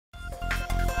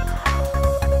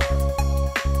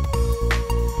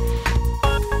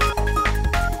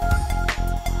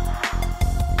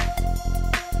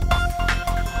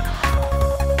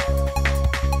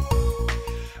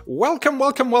Welcome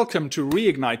to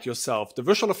Reignite Yourself, the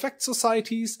Visual Effects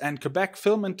Society's and Quebec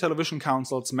Film and Television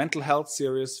Council's mental health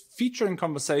series featuring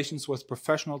conversations with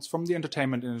professionals from the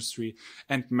entertainment industry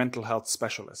and mental health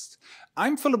specialists.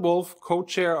 I'm Philipp Wolf,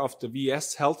 co-chair of the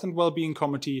VS Health and Wellbeing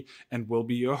Committee, and will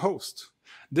be your host.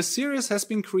 This series has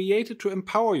been created to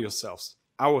empower yourselves,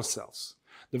 ourselves,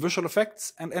 the visual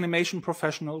effects and animation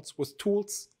professionals with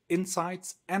tools,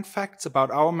 insights, and facts about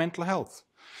our mental health.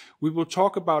 We will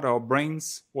talk about our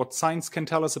brains, what science can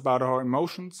tell us about our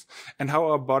emotions, and how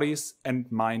our bodies and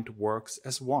mind works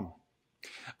as one.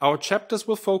 Our chapters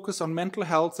will focus on mental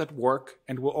health at work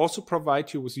and will also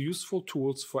provide you with useful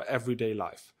tools for everyday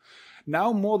life.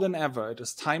 Now more than ever, it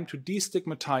is time to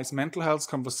destigmatize mental health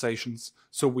conversations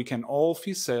so we can all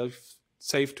feel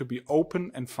safe to be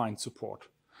open and find support.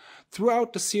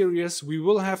 Throughout the series, we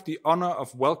will have the honor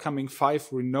of welcoming 5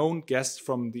 renowned guests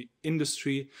from the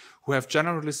industry who have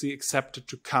generously accepted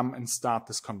to come and start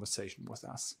this conversation with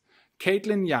us.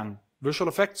 Caitlin Young, visual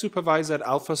effects supervisor at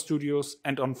Alpha Studios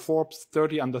and on Forbes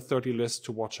 30 Under 30 list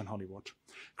to watch in Hollywood.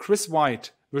 Chris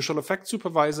White, visual effects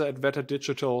supervisor at Veta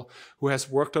Digital, who has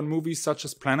worked on movies such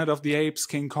as Planet of the Apes,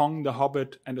 King Kong, The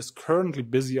Hobbit, and is currently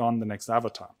busy on the next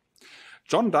Avatar.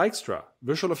 John Dykstra,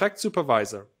 visual effects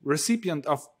supervisor, recipient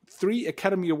of 3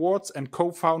 Academy Awards and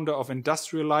co-founder of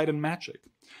Industrial Light and Magic.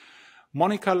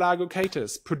 Monica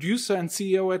Lago-Kaytis, producer and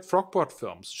CEO at Frogport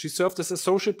Films. She served as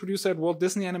associate producer at Walt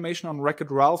Disney Animation on Wreck-It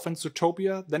Ralph and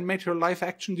Zootopia, then made her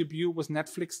live-action debut with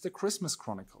Netflix' The Christmas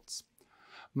Chronicles.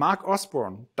 Mark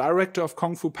Osborne, director of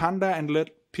Kung Fu Panda and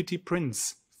Little Petit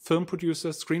Prince, film producer,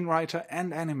 screenwriter,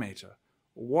 and animator.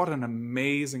 What an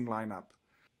amazing lineup.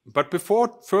 But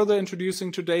before further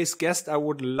introducing today's guest, I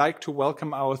would like to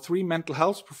welcome our 3 mental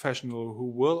health professionals who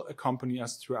will accompany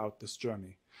us throughout this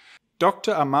journey.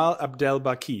 Dr. Amal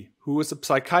Abdelbaki, who is a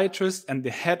psychiatrist and the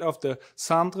head of the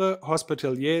Centre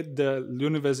Hospitalier de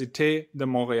l'Université de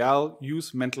Montréal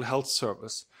Youth Mental Health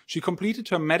Service. She completed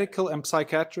her medical and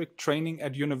psychiatric training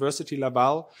at University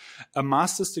Laval, a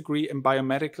master's degree in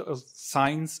biomedical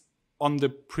science on the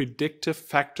predictive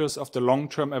factors of the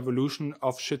long-term evolution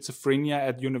of schizophrenia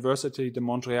at University de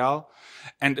Montréal,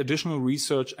 and additional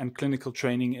research and clinical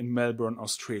training in Melbourne,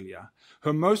 Australia.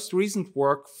 Her most recent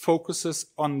work focuses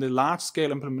on the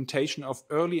large-scale implementation of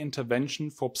early intervention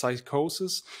for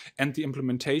psychosis and the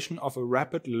implementation of a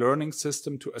rapid learning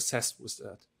system to assess with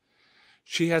that.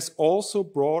 She has also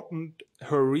broadened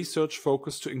her research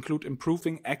focus to include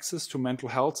improving access to mental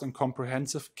health and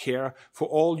comprehensive care for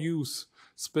all youth,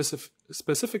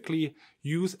 specifically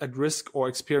youth at risk or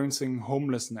experiencing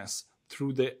homelessness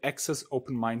through the Access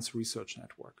Open Minds Research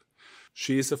Network.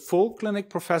 She is a full clinic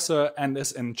professor and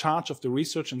is in charge of the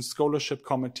Research and Scholarship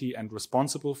Committee and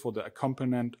responsible for the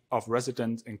accompaniment of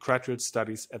residents in graduate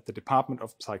studies at the Department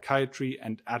of Psychiatry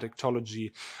and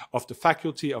Addictology of the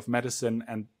Faculty of Medicine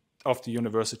and of the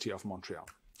University of Montreal.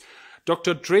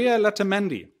 Dr. Drea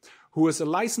Letamendi, who is a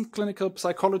licensed clinical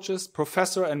psychologist,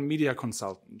 professor, and media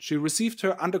consultant. She received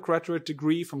her undergraduate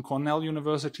degree from Cornell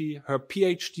University, her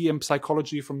PhD in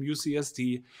psychology from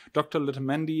UCSD. Dr.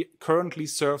 Letamendi currently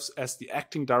serves as the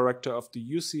acting director of the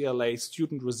UCLA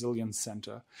Student Resilience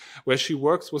Center, where she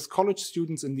works with college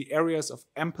students in the areas of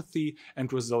empathy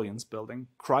and resilience building,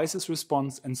 crisis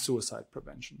response, and suicide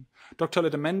prevention. Dr.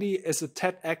 Letamendi is a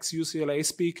TEDx UCLA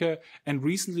speaker and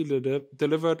recently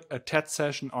delivered a TED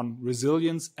session on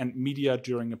resilience and media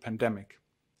during a pandemic,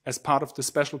 as part of the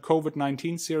special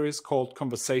COVID-19 series called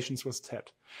Conversations with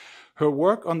TED. Her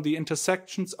work on the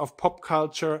intersections of pop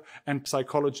culture and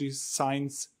psychology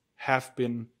science have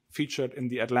been featured in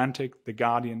The Atlantic, The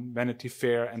Guardian, Vanity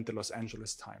Fair, and the Los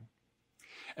Angeles Times.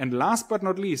 And last but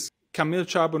not least,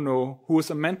 CAMILLE, who is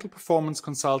a mental performance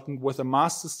consultant with a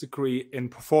master's degree in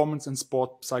performance and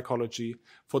sport psychology.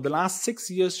 For the last 6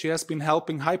 years, she has been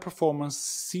helping high performers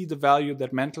see the value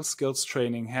that mental skills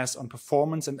training has on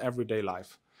performance and everyday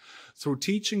life. Through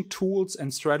teaching tools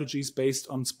and strategies based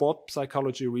on sport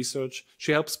psychology research,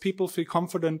 she helps people feel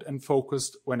confident and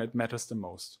focused when it matters the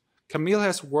most. CAMILLE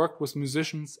has worked with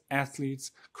musicians,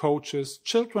 athletes, coaches,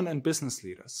 children, and business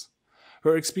leaders.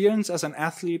 Her experience as an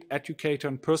athlete, educator,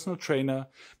 and personal trainer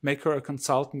make her a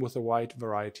consultant with a wide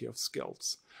variety of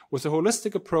skills. With a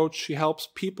holistic approach, she helps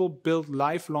people build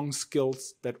lifelong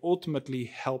skills that ultimately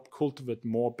help cultivate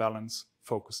more balance,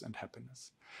 focus, and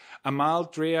happiness. Amal,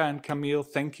 Drea, and Camille,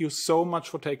 thank you so much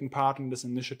for taking part in this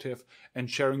initiative and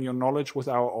sharing your knowledge with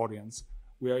our audience.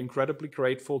 We are incredibly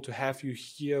grateful to have you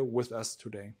here with us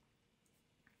today.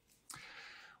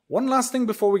 One last thing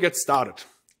before we get started.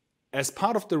 As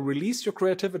part of the Release Your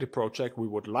Creativity project, we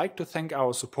would like to thank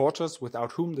our supporters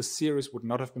without whom this series would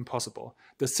not have been possible.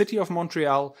 The City of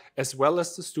Montreal, as well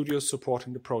as the studios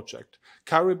supporting the project.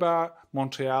 Caribar,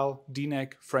 Montreal,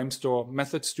 DNEG, Framestore,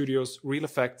 Method Studios, Real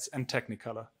Effects, and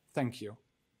Technicolor. Thank you.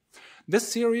 This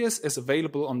series is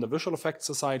available on the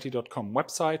visualeffectssociety.com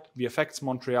website,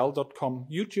 vfxmontreal.com,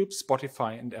 YouTube,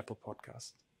 Spotify, and Apple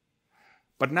Podcasts.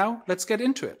 But now, let's get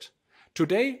into it.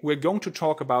 Today, we're going to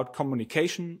talk about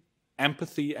communication,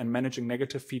 empathy, and managing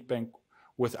negative feedback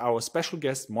with our special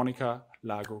guest, Monica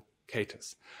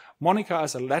Lago-Kaytis. Monica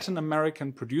is a Latin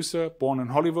American producer born in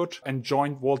Hollywood and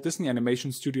joined Walt Disney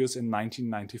Animation Studios in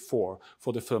 1994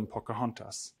 for the film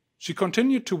Pocahontas. She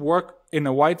continued to work in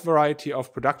a wide variety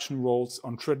of production roles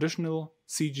on traditional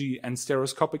CG and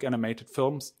stereoscopic animated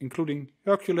films, including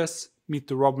Hercules, Meet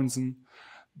the Robinson,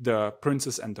 The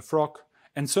Princess and the Frog,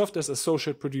 and served as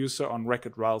associate producer on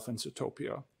Wreck-It Ralph and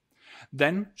Zootopia.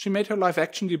 Then she made her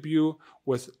live-action debut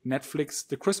with Netflix'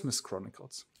 The Christmas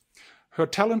Chronicles. Her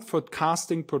talent for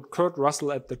casting put Kurt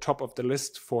Russell at the top of the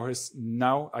list for his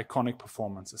now iconic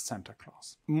performance as Santa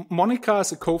Claus. Monica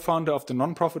is a co-founder of the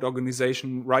non-profit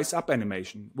organization Rise Up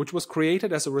Animation, which was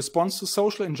created as a response to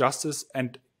social injustice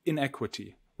and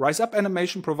inequity. Rise Up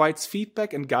Animation provides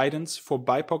feedback and guidance for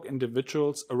BIPOC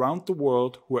individuals around the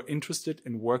world who are interested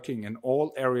in working in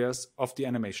all areas of the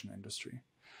animation industry.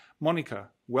 Monica,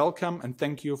 welcome and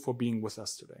thank you for being with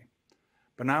us today.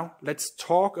 But now let's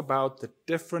talk about the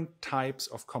different types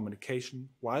of communication,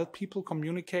 why people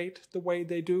communicate the way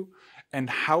they do, and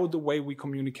how the way we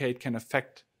communicate can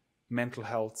affect mental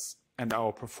health and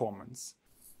our performance.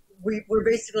 We're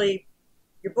basically,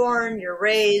 you're born, you're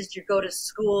raised, you go to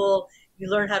school, you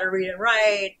learn how to read and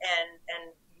write,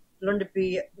 and learn to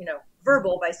be,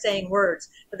 verbal by saying words.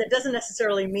 But that doesn't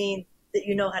necessarily mean that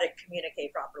you know how to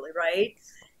communicate properly, right?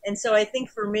 And so I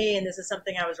think for me, and this is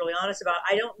something I was really honest about,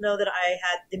 I don't know that I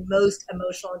had the most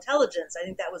emotional intelligence. I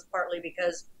think that was partly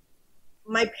because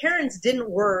my parents didn't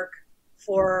work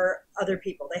for other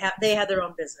people. They had their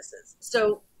own businesses.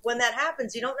 So when that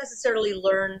happens, you don't necessarily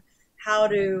learn how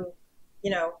to,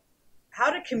 how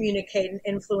to communicate and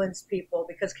influence people,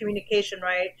 because communication,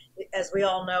 right, as we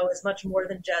all know, is much more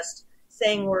than just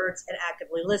saying words and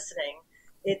actively listening.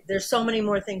 There's so many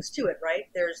more things to it, right?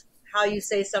 There's how you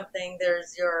say something,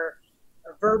 there's your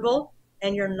verbal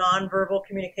and your nonverbal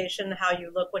communication, how you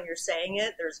look when you're saying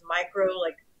it. There's micro,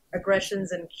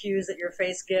 aggressions and cues that your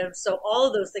face gives. So all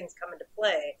of those things come into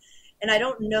play. And I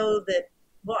don't know that,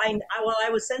 while I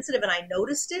was sensitive and I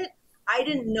noticed it, I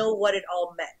didn't know what it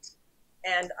all meant.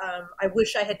 And I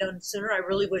wish I had known sooner. I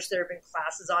really wish there had been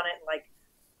classes on it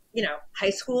in high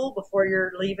school before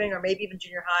you're leaving, or maybe even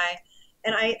junior high.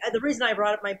 And the reason I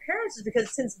brought up my parents is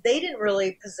because since they didn't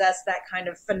really possess that kind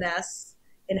of finesse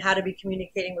in how to be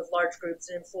communicating with large groups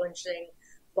and influencing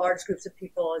large groups of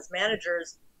people as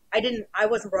managers, I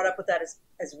wasn't brought up with that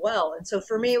as well. And so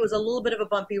for me, it was a little bit of a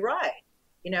bumpy ride.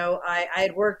 I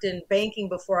had worked in banking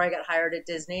before I got hired at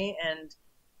Disney, and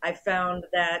I found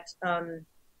that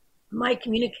my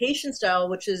communication style,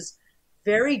 which is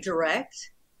very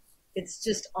direct, it's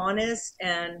just honest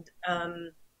and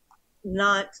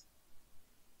not...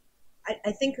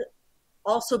 I think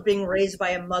also being raised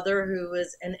by a mother who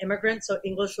was an immigrant, so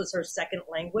English was her second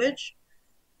language,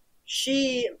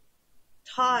 she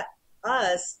taught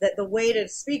us that the way to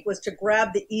speak was to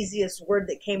grab the easiest word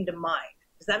that came to mind.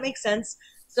 Does that make sense?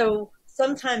 So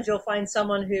sometimes you'll find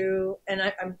someone who, and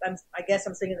I guess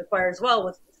I'm singing the choir as well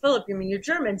with Philipp, you're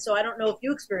German, so I don't know if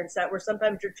you experience that, where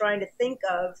sometimes you're trying to think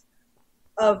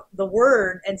of the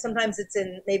word, and sometimes it's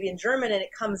maybe in German and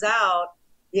it comes out,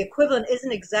 the equivalent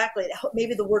isn't exactly,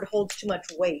 maybe the word holds too much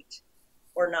weight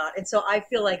or not. And so I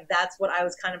feel like that's what I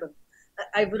was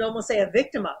I would almost say a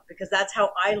victim of, because that's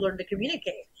how I learned to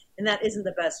communicate. And that isn't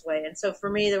the best way. And so for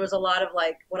me, there was a lot of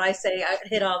what I say,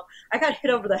 I got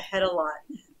hit over the head a lot.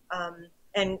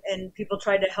 And people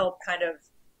tried to help kind of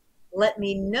let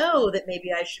me know that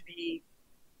maybe I should be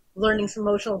learning some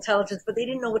emotional intelligence, but they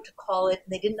didn't know what to call it.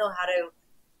 And they didn't know how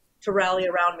to rally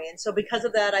around me. And so because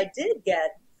of that, I did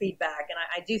get feedback, and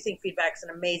I do think feedback's an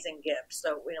amazing gift.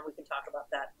 So we can talk about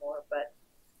that more, but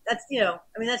that's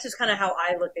that's just kind of how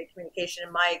I look at communication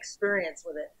and my experience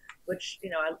with it, which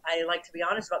I like to be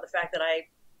honest about the fact that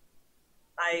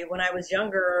I when I was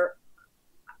younger,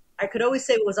 I could always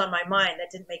say what was on my mind.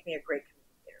 That didn't make me a great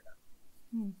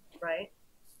communicator, right?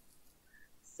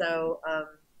 So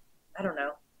I don't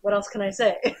know, what else can I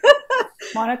say?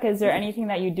 Monica, is there anything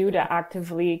that you do to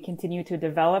actively continue to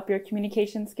develop your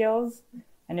communication skills?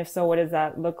 And if so, what does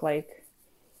that look like?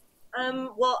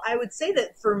 Well, I would say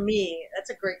that for me, that's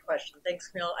a great question. Thanks,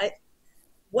 Camille.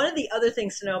 one of the other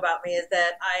things to know about me is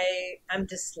that I'm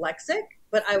dyslexic,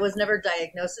 but I was never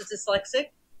diagnosed as dyslexic.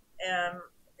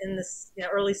 In the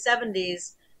early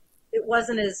 70s, it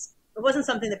wasn't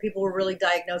something that people were really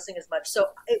diagnosing as much. So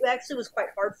it actually was quite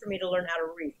hard for me to learn how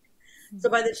to read. So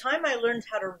by the time I learned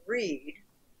how to read,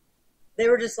 they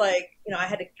were just like, I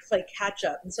had to play catch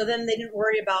up. And so then they didn't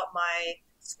worry about my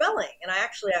spelling. And I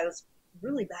was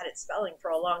really bad at spelling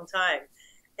for a long time.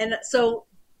 And so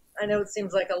I know it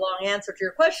seems like a long answer to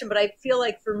your question, but I feel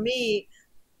like for me,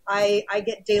 I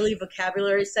get daily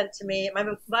vocabulary sent to me.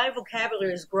 My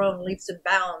vocabulary has grown leaps and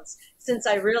bounds since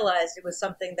I realized it was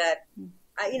something that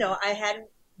I hadn't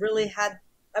really had.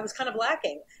 I was kind of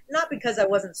lacking, not because I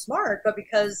wasn't smart, but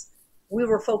because we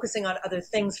were focusing on other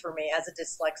things for me as a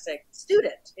dyslexic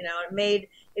student. It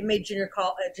made junior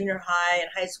high and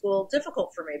high school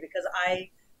difficult for me because I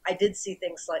did see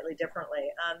things slightly differently.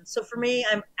 So for me,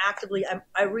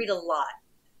 I read a lot.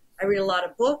 I read a lot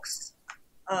of books.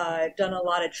 I've done a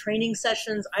lot of training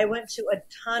sessions. I went to a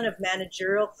ton of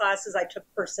managerial classes. I took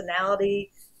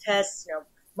personality tests,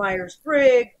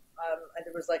 Myers-Briggs.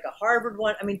 There was like a Harvard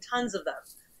one. Tons of them.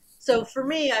 So for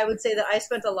me, I would say that I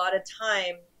spent a lot of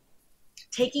time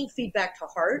taking feedback to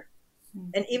heart.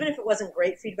 And even if it wasn't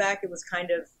great feedback, it was kind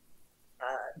of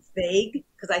vague,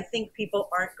 because I think people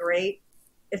aren't great.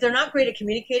 If they're not great at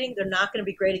communicating, they're not going to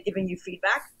be great at giving you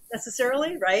feedback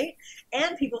necessarily, right?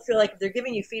 And people feel like if they're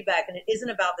giving you feedback and it isn't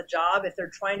about the job, if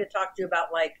they're trying to talk to you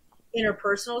about like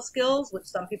interpersonal skills, which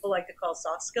some people like to call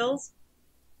soft skills,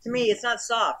 to me, it's not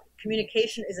soft.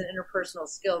 Communication is an interpersonal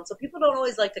skill. And so people don't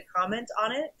always like to comment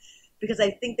on it because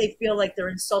I think they feel like they're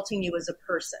insulting you as a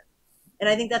person. And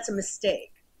I think that's a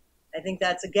mistake. I think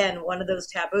that's, again, one of those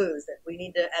taboos that we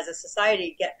need to, as a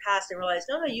society, get past and realize,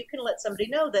 no, you can let somebody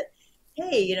know that,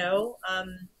 hey,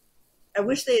 I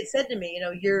wish they had said to me,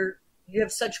 you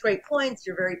have such great points.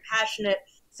 You're very passionate.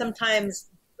 Sometimes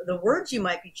the words you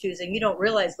might be choosing, you don't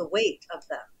realize the weight of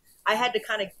them. I had to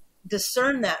kind of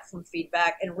discern that from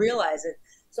feedback and realize it.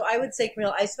 So I would say,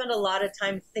 Camille, I spend a lot of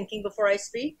time thinking before I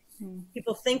speak.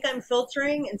 People think I'm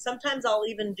filtering, and sometimes I'll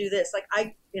even do this. Like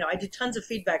I do tons of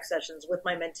feedback sessions with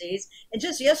my mentees. And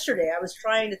just yesterday, I was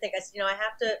trying to think. I said,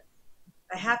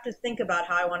 I have to think about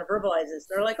how I want to verbalize this.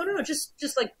 They're like, oh no, just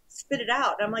like spit it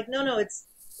out. And I'm like, no, it's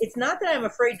not that I'm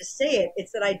afraid to say it.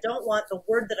 It's that I don't want the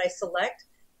word that I select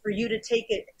for you to take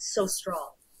it so strong.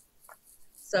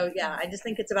 So yeah, I just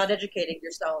think it's about educating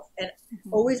yourself and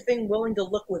always being willing to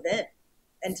look within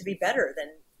and to be better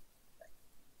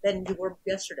than you were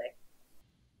yesterday.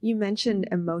 You mentioned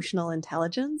emotional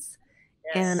intelligence.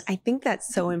 Yes. And I think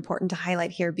that's so important to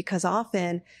highlight here because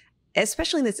often,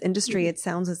 especially in this industry, it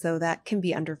sounds as though that can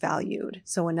be undervalued.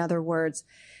 So in other words,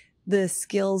 the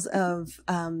skills of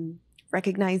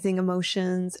recognizing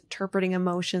emotions, interpreting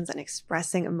emotions, and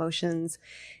expressing emotions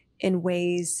in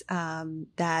ways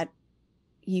that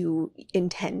you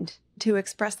intend to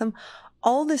express them.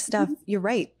 All this stuff, you're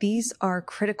right, these are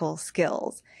critical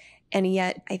skills. And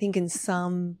yet, I think in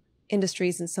some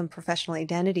industries and some professional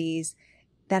identities,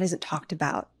 that isn't talked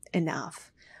about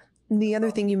enough. And the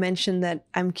other thing you mentioned that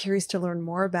I'm curious to learn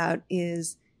more about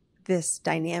is this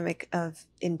dynamic of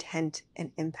intent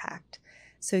and impact.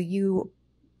 So you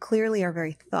clearly are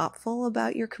very thoughtful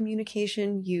about your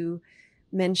communication. You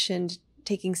mentioned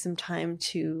taking some time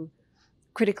to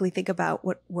critically think about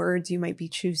what words you might be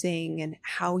choosing and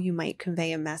how you might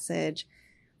convey a message.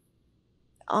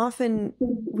 Often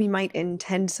we might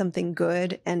intend something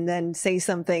good and then say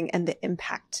something and the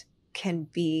impact can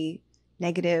be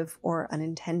negative or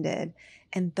unintended.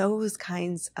 And those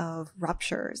kinds of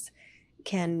ruptures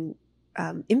can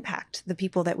impact the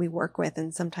people that we work with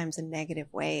and sometimes in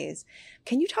negative ways.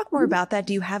 Can you talk more about that?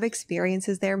 Do you have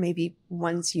experiences there, maybe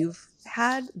ones you've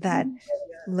had that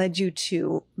led you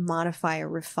to modify or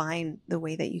refine the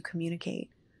way that you communicate?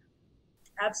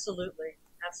 Absolutely.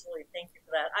 Thank you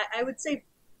for that. I would say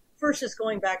first, just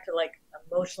going back to like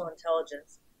emotional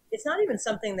intelligence, it's not even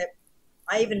something that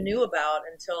I even knew about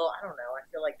until, I don't know, I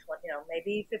feel like 20,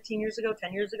 maybe 15 years ago,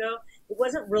 10 years ago. It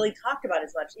wasn't really talked about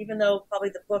as much, even though probably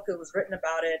the book that was written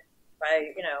about it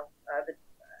by, I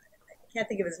can't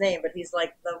think of his name, but he's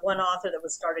like the one author that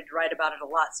was started to write about it a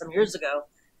lot some years ago.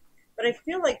 But I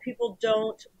feel like people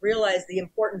don't realize the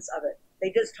importance of it.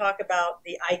 They just talk about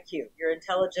the IQ, your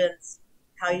intelligence,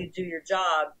 how you do your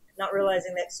job, not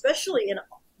realizing that, especially in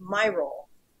my role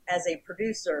as a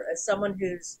producer, as someone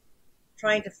who's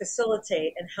trying to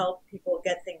facilitate and help people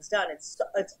get things done. It's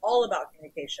all about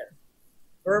communication,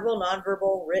 verbal,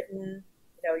 nonverbal, written.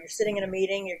 You're sitting in a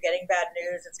meeting, you're getting bad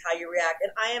news. It's how you react.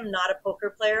 And I am not a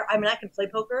poker player. I mean, I can play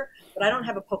poker, but I don't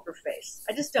have a poker face.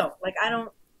 I just don't.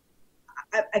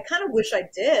 I kind of wish I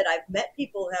did. I've met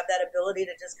people who have that ability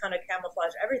to just kind of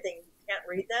camouflage everything. You can't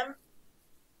read them.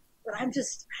 But I'm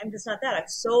just not that. I'm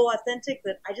so authentic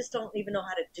that I just don't even know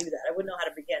how to do that. I wouldn't know how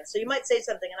to begin. So you might say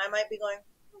something and I might be going,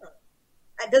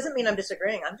 That doesn't mean I'm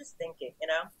disagreeing. I'm just thinking,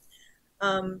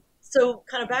 So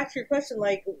kind of back to your question,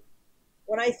 like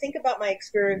when I think about my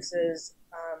experiences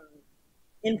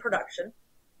in production,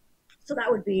 so that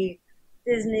would be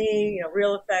Disney,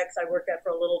 real effects I worked at for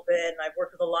a little bit, and I've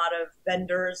worked with a lot of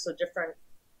vendors, so different,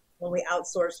 when we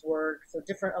outsource work, so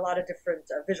a lot of different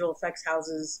visual effects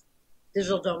houses,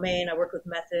 Digital Domain. I worked with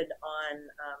Method on,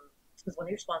 it was one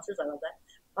of your sponsors, I love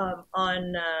that,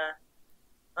 on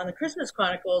the Christmas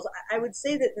Chronicles. I would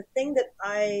say that the thing that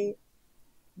I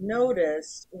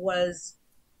noticed was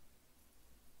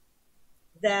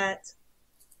that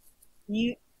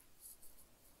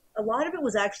a lot of it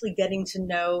was actually getting to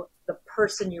know the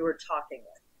person you were talking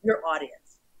with, your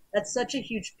audience. That's such a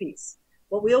huge piece.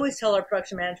 What we always tell our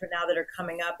production management now that are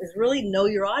coming up is really know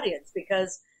your audience,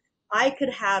 because I could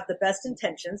have the best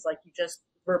intentions, like you just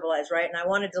verbalized, right? And I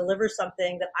want to deliver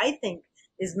something that I think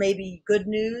is maybe good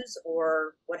news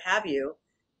or what have you,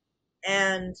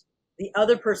 and the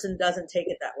other person doesn't take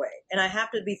it that way. And I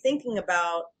have to be thinking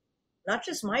about not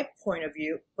just my point of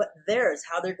view, but theirs,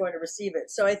 how they're going to receive it.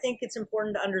 So I think it's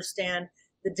important to understand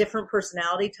the different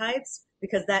personality types,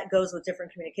 because that goes with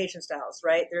different communication styles,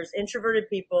 right? There's introverted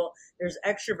people, there's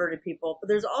extroverted people, but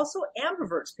there's also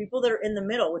ambiverts, people that are in the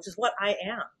middle, which is what I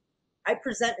am. I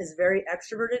present as very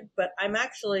extroverted, but I'm not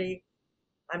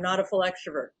a full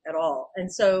extrovert at all.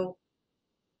 And so,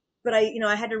 but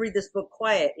I had to read this book,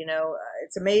 Quiet,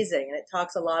 it's amazing. And it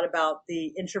talks a lot about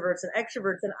the introverts and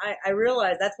extroverts. And I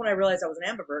realized, that's when I realized I was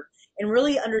an ambivert, and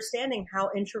really understanding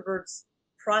how introverts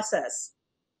process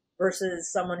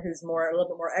versus someone who's a little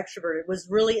bit more extroverted was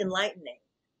really enlightening.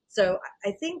 So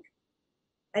I think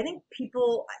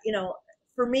people,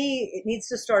 for me, it needs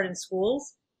to start in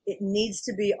schools. It needs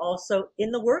to be also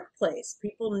in the workplace.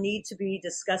 People need to be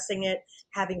discussing it,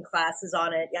 having classes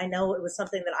on it. I know it was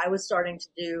something that I was starting to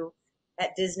do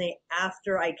at Disney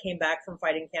after I came back from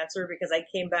fighting cancer, because I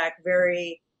came back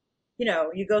very,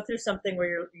 you go through something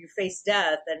where you face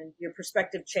death and your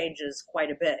perspective changes quite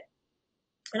a bit.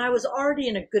 And I was already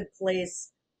in a good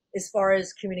place as far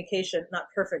as communication, not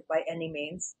perfect by any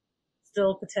means,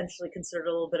 still potentially considered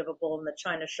a little bit of a bull in the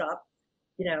china shop,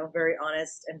 very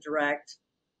honest and direct.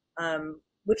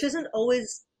 Which isn't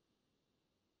always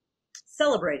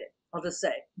celebrated, I'll just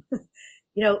say.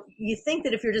 You think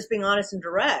that if you're just being honest and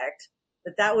direct,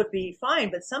 that would be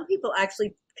fine, but some people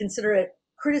actually consider it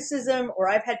criticism, or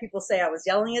I've had people say I was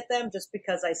yelling at them just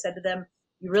because I said to them,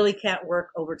 you really can't work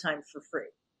overtime for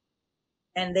free.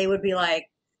 And they would be like,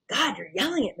 God, you're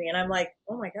yelling at me. And I'm like,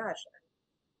 oh my gosh,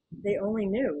 they only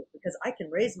knew because I can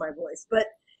raise my voice. But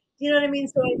you know what I mean?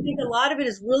 So I think a lot of it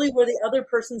is really where the other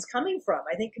person's coming from.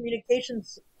 I think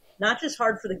communication's not just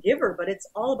hard for the giver, but it's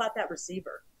all about that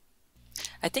receiver.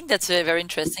 I think that's very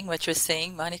interesting what you're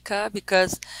saying, Monica,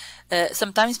 because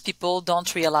sometimes people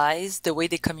don't realize the way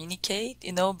they communicate,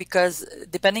 because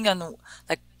depending on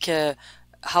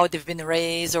how they've been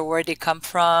raised or where they come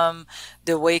from,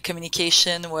 the way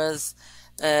communication was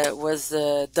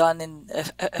done in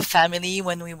a family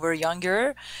when we were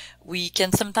younger, we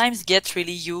can sometimes get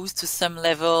really used to some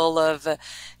level of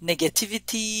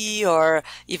negativity or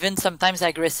even sometimes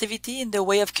aggressivity in the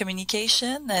way of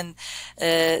communication. And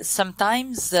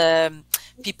sometimes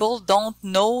people don't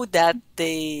know that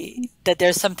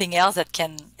there's something else that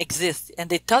can exist, and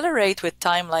they tolerate with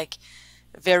time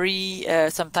very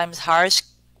sometimes harsh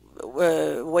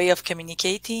way of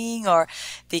communicating, or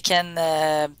they can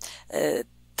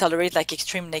tolerate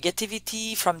extreme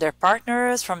negativity from their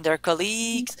partners, from their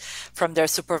colleagues, from their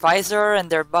supervisor and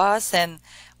their boss. And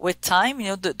with time,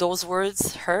 those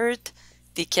words hurt.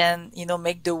 They can,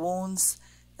 make the wounds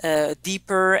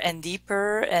deeper and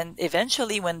deeper. And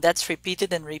eventually, when that's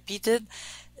repeated and repeated,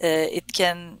 it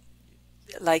can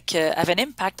have an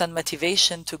impact on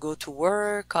motivation to go to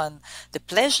work, on the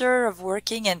pleasure of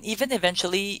working, and even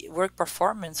eventually work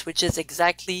performance, which is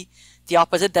exactly the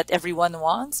opposite that everyone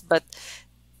wants. But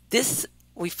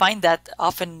we find that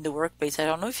often in the workplace. I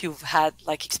don't know if you've had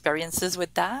experiences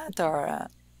with that or.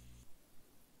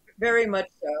 Very much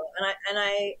so. And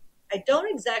I don't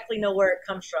exactly know where it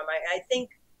comes from. I think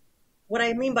what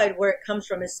I mean by where it comes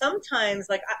from is sometimes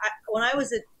when I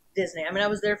was at Disney, I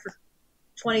was there for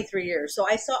 23 years. So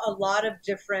I saw a lot of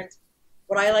different,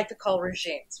 what I like to call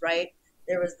regimes, right?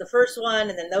 There was the first one,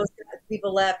 and then those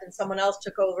people left, and someone else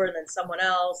took over, and then someone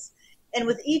else. And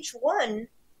with each one,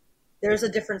 there's a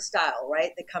different style,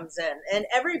 right, that comes in. And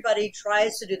everybody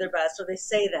tries to do their best, or they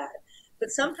say that. But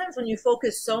sometimes when you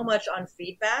focus so much on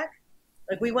feedback,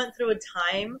 like we went through a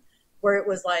time where it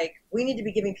was like, we need to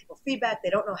be giving people feedback.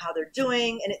 They don't know how they're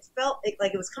doing. And it felt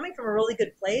like it was coming from a really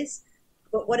good place.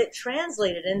 But what it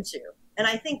translated into, and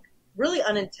I think really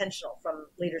unintentional from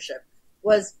leadership,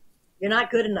 was you're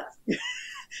not good enough.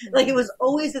 Like it was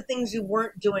always the things you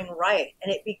weren't doing right.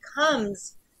 And it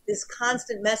becomes this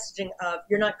constant messaging of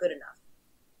you're not good enough.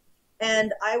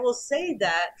 And I will say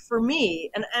that for me,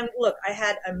 and look, I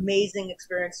had amazing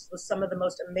experiences with some of the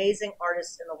most amazing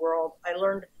artists in the world. I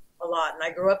learned a lot and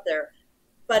I grew up there.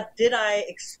 But did I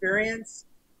experience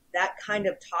that kind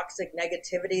of toxic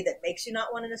negativity that makes you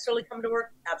not want to necessarily come to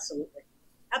work? Absolutely.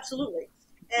 Absolutely.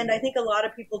 And I think a lot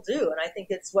of people do. And I think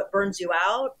it's what burns you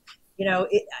out. You know,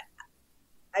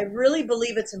 I really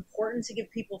believe it's important to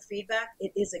give people feedback.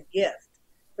 It is a gift.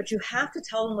 But you have to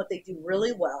tell them what they do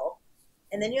really well.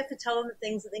 And then you have to tell them the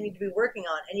things that they need to be working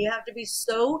on. And you have to be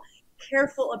so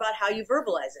careful about how you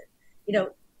verbalize it. You know,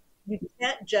 you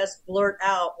can't just blurt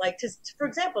out, like, for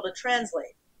example, to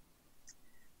translate.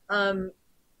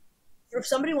 If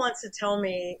somebody wants to tell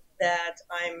me that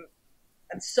I'm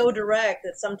so direct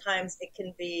that sometimes it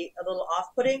can be a little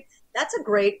off-putting, that's a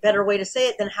better way to say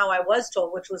it than how I was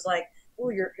told, which was like,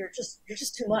 oh, you're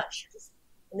just too much.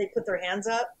 And they put their hands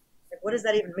up. Like, what does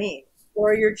that even mean?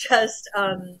 Or you're just,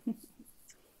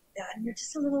 you're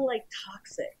just a little like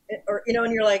toxic, or, you know,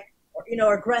 and you're like, you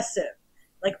know, aggressive,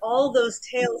 like all those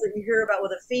tales that you hear about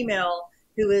with a female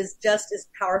who is just as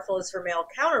powerful as her male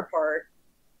counterpart.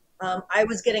 I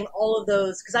was getting all of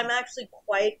those because I'm actually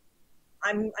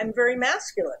I'm very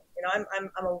masculine. You know,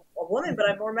 I'm a woman, but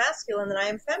I'm more masculine than I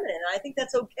am feminine. And I think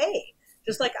that's okay.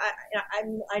 Just like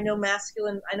I know men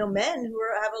who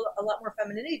have a lot more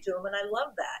femininity to them. And I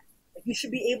love that. Like you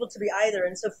should be able to be either.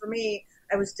 And so for me,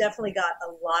 I was definitely got a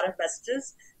lot of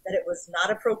messages that it was not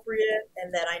appropriate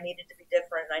and that I needed to be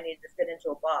different and I needed to fit into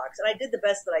a box. And I did the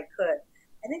best that I could.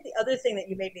 I think the other thing that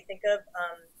you made me think of,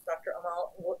 Dr.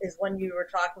 Amal, is when you were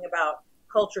talking about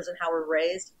cultures and how we're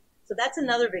raised. So that's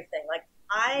another big thing. Like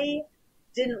I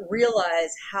didn't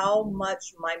realize how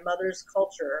much my mother's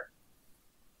culture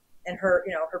and her,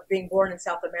 you know, her being born in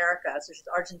South America, so she's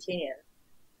Argentinian,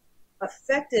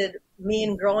 affected me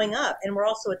in growing up. And we're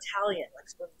also Italian. Like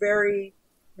so we're very,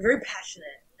 very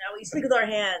passionate. Now we speak with our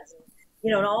hands, and,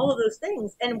 you know, and all of those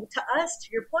things. And to us,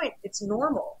 to your point, it's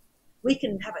normal. We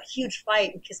can have a huge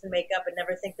fight and kiss and make up and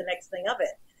never think the next thing of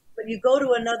it. But you go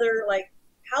to another like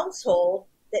household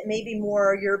that may be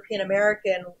more European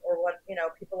American, or what, you know,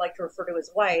 people like to refer to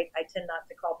as white. I tend not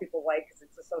to call people white because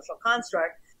it's a social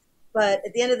construct. But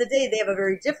at the end of the day, they have a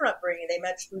very different upbringing. They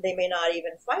may not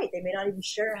even fight. They may not even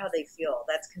share how they feel.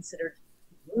 That's considered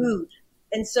rude.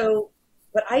 And so,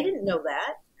 but I didn't know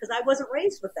that because I wasn't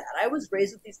raised with that. I was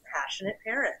raised with these passionate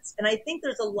parents. And I think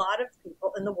there's a lot of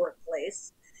people in the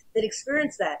workplace that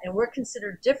experience that. And we're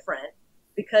considered different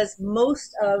because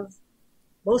most of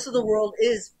the world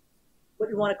is what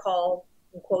you want to call,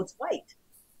 in quotes, white.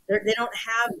 They don't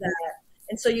have that.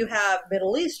 And so you have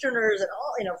Middle Easterners and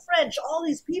all, you know, French, all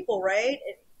these people, right?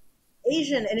 And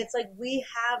Asian. And it's like we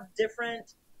have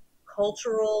different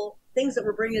cultural things that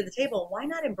we're bringing to the table. Why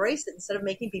not embrace it instead of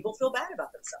making people feel bad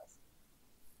about themselves?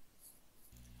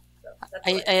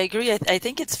 So I agree. I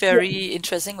think it's very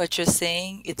interesting what you're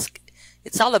saying.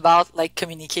 It's all about like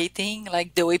communicating,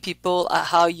 like the way people,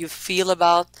 how you feel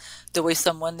about the way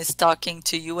someone is talking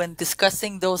to you and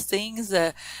discussing those things.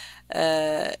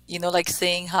 You know, like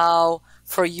saying how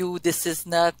for you this is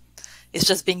not, it's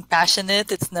just being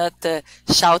passionate. It's not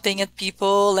shouting at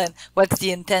people, and what's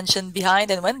the intention behind.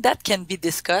 And when that can be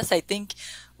discussed, I think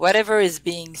whatever is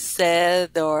being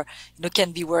said or, you know,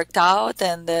 can be worked out.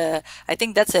 And I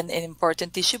think that's an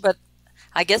important issue. But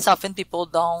I guess often people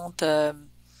don't,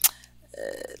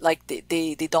 like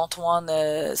they don't want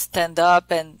to stand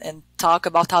up and talk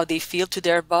about how they feel to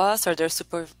their boss or their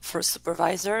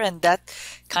supervisor, and that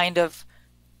kind of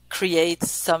creates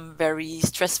some very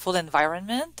stressful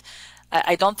environment.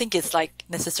 I don't think it's like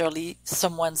necessarily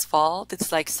someone's fault. It's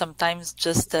like sometimes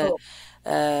just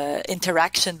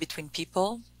interaction between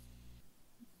people.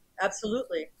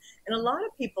 absolutely. And a lot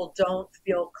of people don't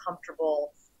feel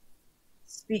comfortable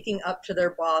speaking up to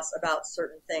their boss about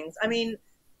certain things. I mean,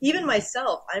 even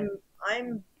myself, I'm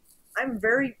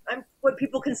what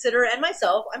people consider, and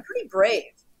myself, I'm pretty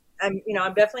brave. I'm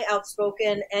definitely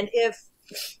outspoken. And if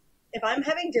I'm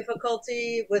having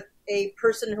difficulty with a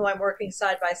person who I'm working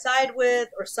side by side with,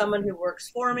 or someone who works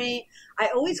for me, I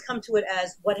always come to it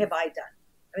as, what have I done?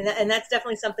 I mean, and that's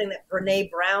definitely something that Brene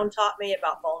Brown taught me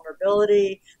about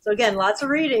vulnerability. So again, lots of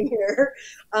reading here.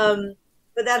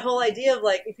 But that whole idea of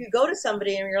like, if you go to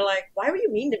somebody and you're like, why were you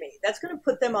mean to me? That's going to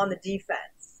put them on the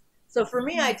defense. So for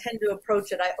me, I tend to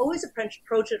approach it. I always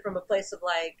approach it from a place of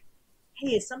like,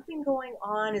 hey, is something going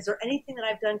on? Is there anything that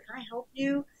I've done? Can I help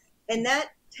you? And that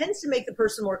tends to make the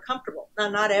person more comfortable. Now,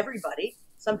 not everybody.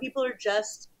 Some people are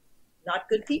just not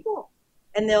good people.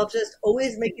 And they'll just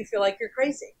always make you feel like you're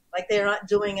crazy, like they're not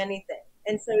doing anything.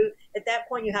 And so at that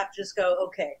point, you have to just go,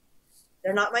 okay,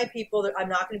 they're not my people. I'm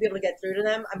not going to be able to get through to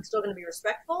them. I'm still going to be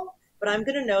respectful, but I'm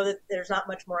going to know that there's not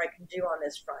much more I can do on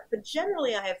this front. But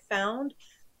generally, I have found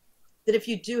that if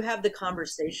you do have the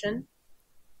conversation,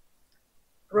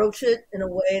 broach it in a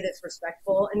way that's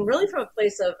respectful and really from a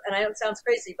place of, and I know it sounds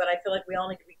crazy, but I feel like we all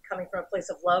need to be coming from a place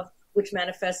of love, which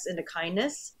manifests into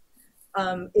kindness.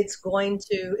 It's going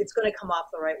to come off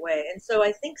the right way. And so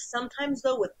I think sometimes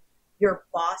though with your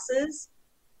bosses,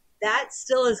 that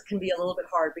still can be a little bit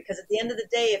hard, because at the end of the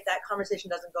day, if that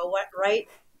conversation doesn't go right,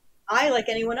 I, like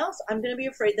anyone else, I'm going to be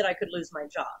afraid that I could lose my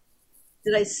job.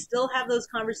 Did I still have those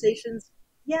conversations?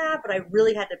 Yeah, but I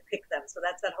really had to pick them. So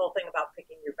that's that whole thing about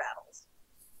picking your battles.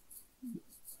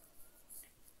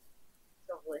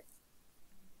 Totally.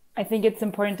 I think it's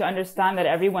important to understand that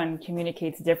everyone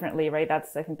communicates differently, right?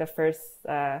 That's, I think, the first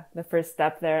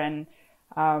step there. And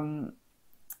I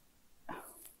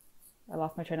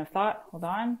lost my train of thought. Hold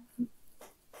on.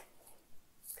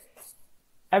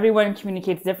 Everyone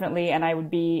communicates differently, and I would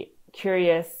be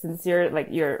curious, since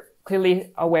you're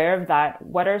clearly aware of that,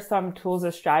 what are some tools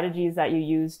or strategies that you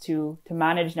use to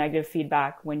manage negative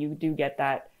feedback when you do get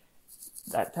that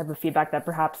type of feedback that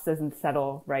perhaps doesn't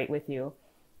settle right with you?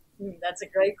 That's a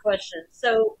great question.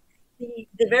 So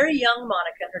the very young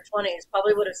Monica in her 20s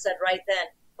probably would have said right then,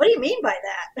 what do you mean by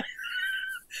that?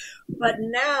 But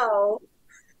now,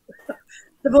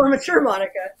 the more mature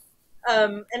Monica,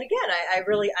 and again,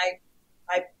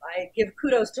 I give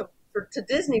kudos to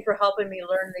Disney for helping me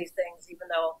learn these things, even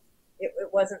though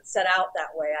it wasn't set out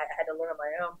that way. I had to learn on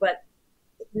my own. But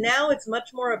now it's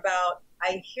much more about,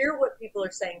 I hear what people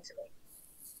are saying to me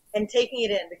and taking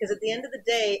it in, because at the end of the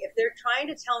day, if they're trying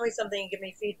to tell me something and give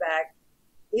me feedback,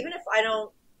 even if I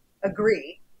don't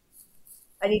agree,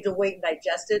 I need to wait and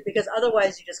digest it, because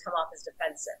otherwise you just come off as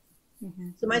defensive.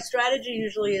 Mm-hmm. So my strategy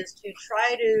usually is to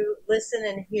try to listen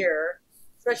and hear,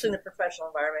 especially in the professional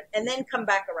environment, and then come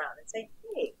back around and say,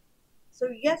 hey, so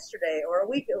yesterday or a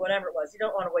week or whatever it was, you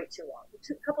don't want to wait too long.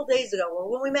 A couple days ago, or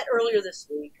when we met earlier this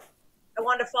week, I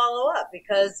wanted to follow up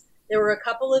because there were a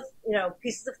couple of,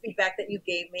 pieces of feedback that you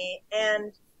gave me,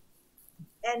 and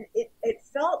it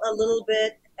felt a little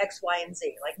bit X, Y, and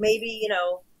Z. Like maybe,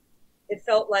 it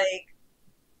felt like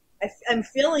I'm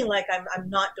feeling like I'm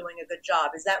not doing a good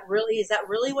job. Is that really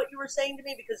what you were saying to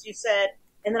me? Because you said,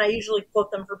 and then I usually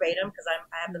quote them verbatim because I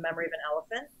have the memory of an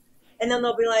elephant. And then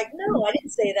they'll be like, no, I didn't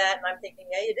say that. And I'm thinking,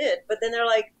 yeah, you did. But then they're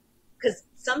like, because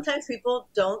sometimes people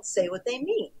don't say what they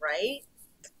mean, right?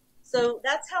 So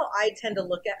that's how I tend to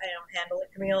look at handle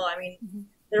it, Camille. I mean, mm-hmm.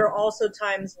 There are also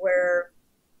times where,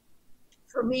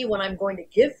 for me, when I'm going to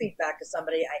give feedback to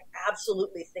somebody, I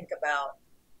absolutely think about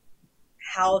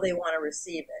how they want to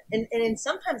receive it. And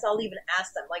sometimes I'll even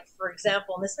ask them, like, for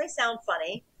example, and this may sound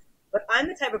funny, but I'm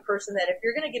the type of person that if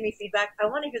you're going to give me feedback, I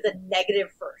want to hear the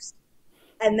negative first.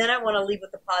 And then I want to leave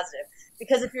with the positive.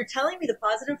 Because if you're telling me the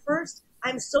positive first,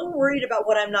 I'm so worried about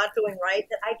what I'm not doing right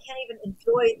that I can't even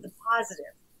enjoy the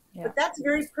positive. Yeah. But that's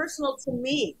very personal to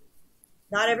me.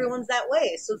 Not everyone's that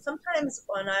way. So sometimes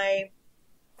when I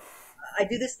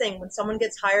do this thing, when someone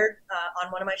gets hired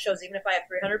on one of my shows, even if I have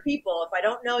 300 people, if I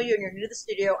don't know you and you're new to the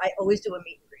studio, I always do a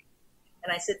meet and greet.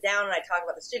 And I sit down and I talk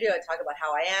about the studio. I talk about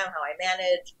how I am, how I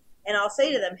manage. And I'll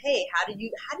say to them, hey, how do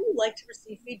you like to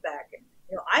receive feedback?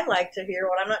 I like to hear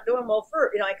what I'm not doing well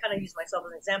for, I kind of use myself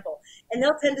as an example. And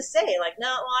they'll tend to say like, no,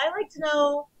 well, I like to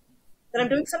know that I'm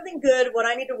doing something good, what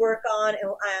I need to work on,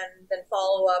 and then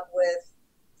follow up with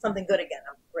something good again.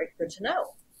 I'm great, good to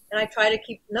know. And I try to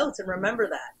keep notes and remember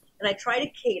that. And I try to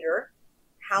cater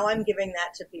how I'm giving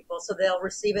that to people so they'll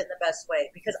receive it in the best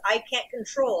way, because I can't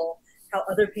control how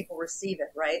other people receive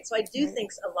it, right? So I do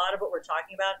think a lot of what we're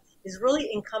talking about is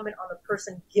really incumbent on the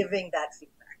person giving that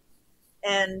feedback.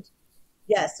 And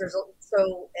yes,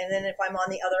 and then if I'm on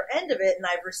the other end of it and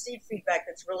I've received feedback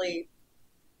that's really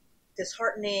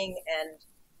disheartening and,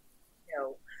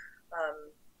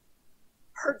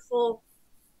 hurtful,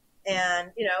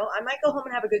 and, I might go home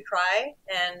and have a good cry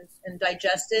and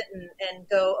digest it and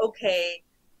go, okay,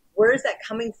 where is that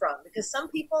coming from? Because some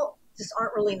people just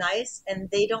aren't really nice, and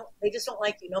they just don't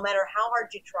like you no matter how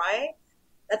hard you try.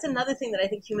 That's another thing that I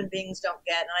think human beings don't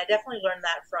get. And I definitely learned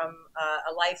that from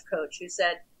a life coach who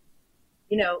said,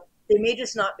 they may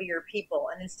just not be your people.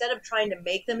 And instead of trying to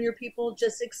make them your people,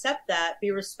 just accept that,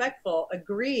 be respectful,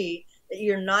 agree that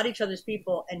you're not each other's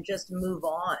people, and just move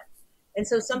on. And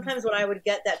so sometimes when I would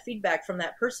get that feedback from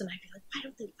that person, I'd be like, why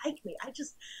don't they like me?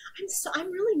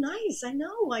 I'm really nice. I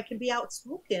know I can be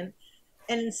outspoken.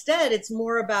 And instead it's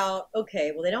more about,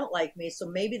 okay, well, they don't like me. So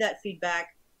maybe that feedback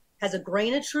has a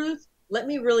grain of truth. Let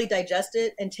me really digest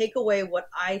it and take away what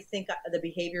I think the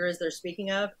behavior is they're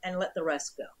speaking of and let the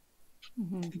rest go.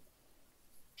 Mm-hmm.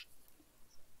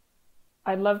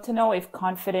 I'd love to know if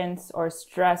confidence or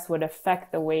stress would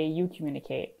affect the way you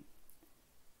communicate.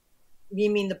 You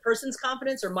mean the person's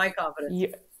confidence or my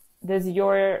confidence? There's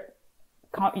your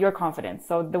confidence.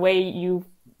 So the way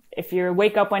if you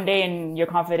wake up one day and your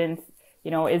confidence,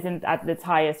 isn't at its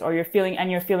highest, or you're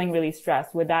feeling really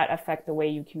stressed, would that affect the way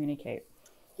you communicate?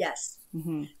 Yes.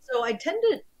 Mm-hmm. So I tend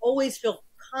to always feel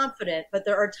confident, but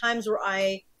there are times where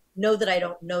I know that I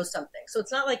don't know something. So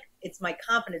it's not like it's my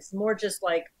confidence, it's more just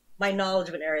like my knowledge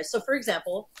of an area. So for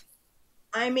example,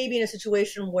 I may be in a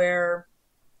situation where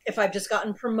if I've just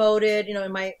gotten promoted,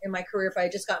 in my career, if I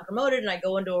had just gotten promoted and I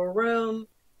go into a room,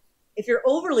 if you're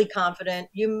overly confident,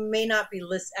 you may not be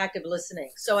active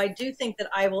listening. So I do think that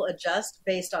I will adjust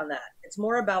based on that. It's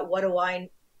more about what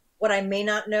I may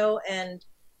not know, and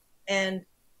I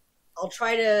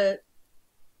try to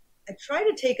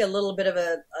take a little bit of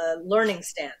a learning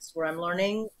stance where I'm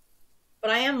learning,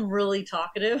 but I am really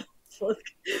talkative.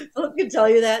 Philip can tell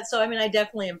you that. So, I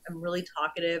definitely am really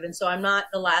talkative. And so I'm not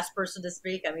the last person to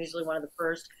speak. I'm usually one of the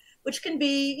first, which can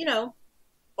be,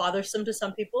 bothersome to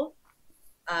some people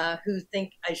who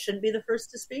think I shouldn't be the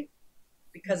first to speak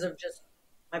because of just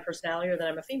my personality or that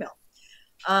I'm a female.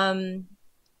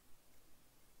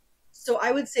 So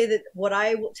I would say that what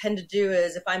I will tend to do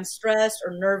is if I'm stressed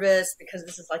or nervous because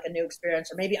this is like a new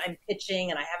experience, or maybe I'm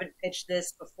pitching and I haven't pitched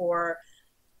this before,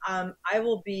 I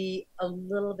will be a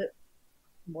little bit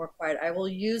more quiet. I will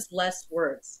use less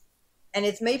words. And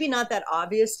it's maybe not that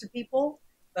obvious to people,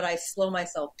 but I slow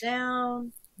myself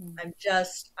down. I'm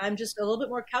just a little bit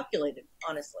more calculated,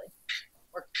 honestly,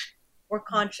 more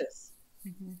conscious.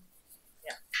 Mm-hmm.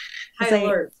 Yeah. High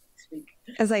alert.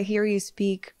 As I hear you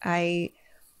speak, I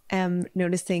am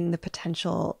noticing the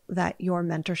potential that your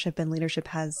mentorship and leadership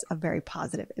has a very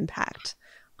positive impact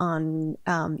on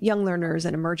young learners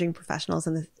and emerging professionals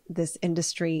in this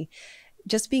industry.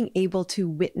 Just being able to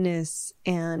witness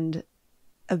and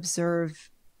observe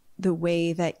the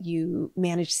way that you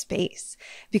manage space,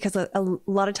 because a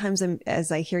lot of times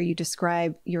as I hear you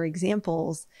describe your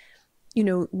examples,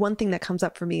 one thing that comes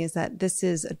up for me is that this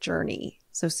is a journey.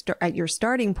 So at your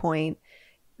starting point,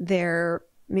 there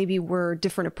maybe were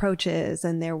different approaches,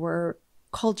 and there were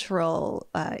cultural,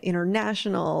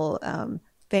 international,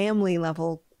 family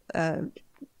level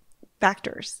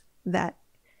factors that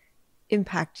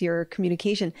impact your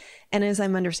communication. And as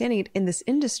I'm understanding it, in this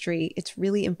industry, it's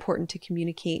really important to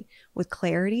communicate with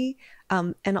clarity.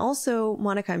 And also,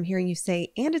 Monica, I'm hearing you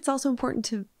say, and it's also important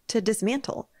to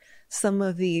dismantle some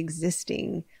of the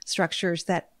existing structures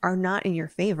that are not in your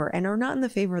favor and are not in the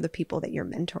favor of the people that you're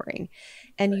mentoring.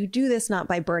 And you do this not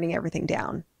by burning everything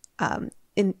down.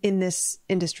 In this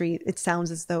industry, it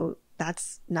sounds as though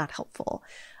that's not helpful,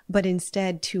 but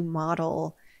instead to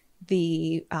model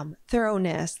the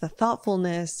thoroughness, the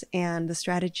thoughtfulness, and the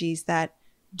strategies that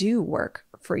do work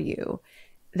for you.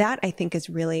 That, I think,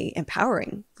 is really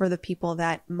empowering for the people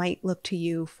that might look to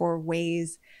you for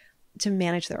ways to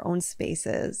manage their own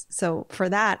spaces. So for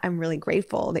that, I'm really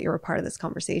grateful that you're a part of this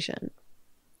conversation.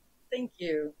 Thank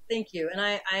you. And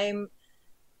I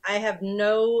have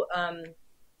no,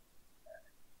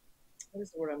 what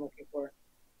is the word I'm looking for?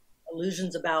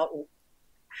 Illusions about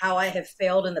how I have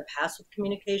failed in the past with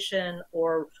communication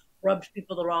or rubbed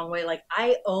people the wrong way. Like,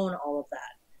 I own all of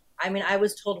that. I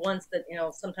was told once that,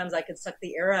 sometimes I could suck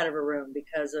the air out of a room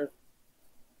because of,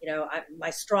 my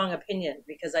strong opinion,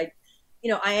 because I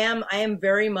am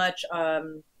very much a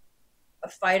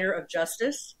fighter of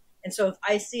justice. And so if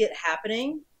I see it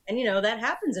happening, and that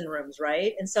happens in rooms,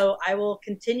 right? And so I will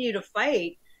continue to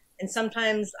fight. And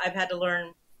sometimes I've had to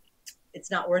learn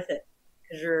it's not worth it.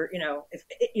 Because if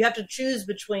you have to choose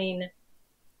between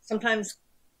sometimes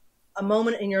a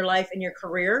moment in your life, in your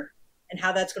career, and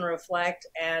how that's going to reflect,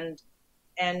 and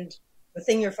the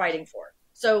thing you're fighting for.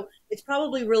 So it's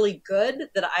probably really good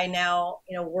that I now,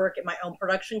 work at my own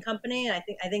production company, and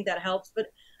I think that helps. But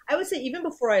I would say even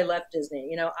before I left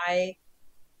Disney,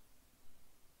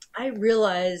 I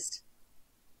realized,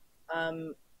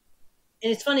 and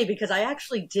it's funny because I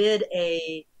actually did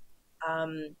a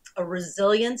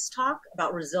resilience talk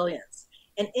about resilience.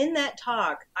 And in that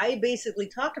talk, I basically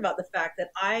talked about the fact that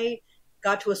I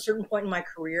got to a certain point in my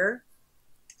career,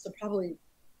 so probably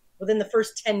within the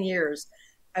first 10 years,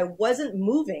 I wasn't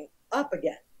moving up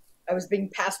again. I was being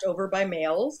passed over by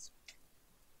males.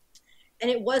 And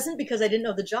it wasn't because I didn't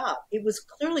know the job. It was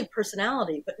clearly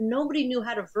personality, but nobody knew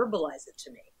how to verbalize it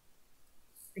to me.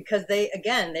 Because they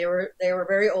were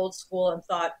very old school and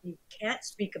thought you can't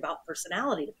speak about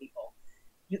personality to people.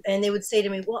 And they would say to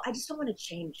me, well, I just don't want to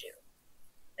change you.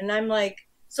 And I'm like,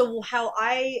 so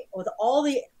with all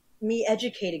me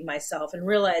educating myself and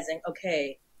realizing,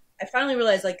 okay, I finally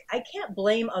realized, like, I can't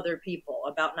blame other people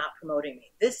about not promoting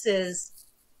me.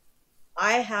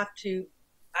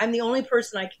 I'm the only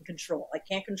person I can control. I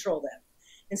can't control them.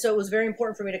 And so it was very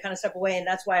important for me to kind of step away. And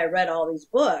that's why I read all these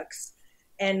books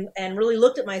and really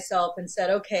looked at myself and said,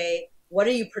 okay, what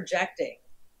are you projecting?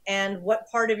 And what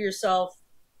part of yourself,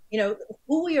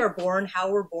 who we are born,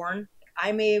 how we're born.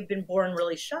 I may have been born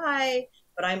really shy,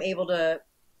 but I'm able to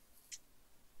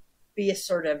be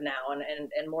assertive now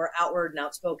and more outward and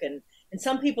outspoken. And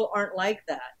some people aren't like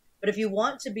that. But if you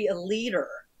want to be a leader,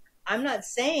 I'm not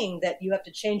saying that you have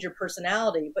to change your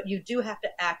personality, but you do have to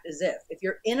act as if. If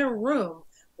you're in a room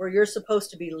where you're supposed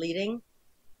to be leading,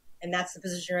 and that's the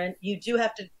position you're in, you do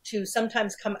have to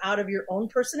sometimes come out of your own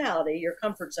personality, your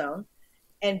comfort zone,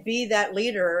 and be that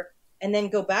leader, and then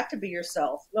go back to be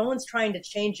yourself. No one's trying to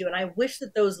change you. And I wish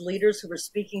that those leaders who were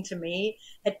speaking to me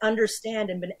had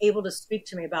understand and been able to speak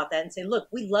to me about that and say, look,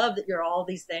 we love that you're all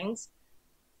these things,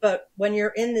 but when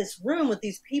you're in this room with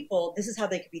these people, this is how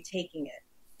they could be taking it.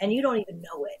 And you don't even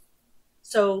know it.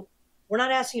 So we're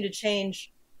not asking you to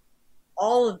change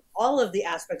all of the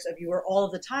aspects of you or all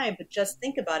of the time, but just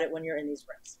think about it when you're in these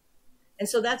rooms. And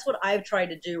so that's what I've tried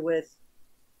to do with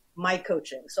my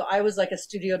coaching. So I was like a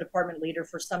studio department leader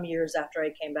for some years after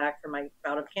I came back from my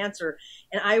bout of cancer.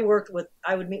 And I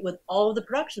would meet with all of the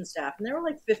production staff, and there were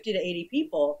like 50 to 80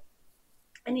 people.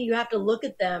 And you have to look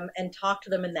at them and talk to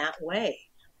them in that way,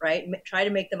 right? Try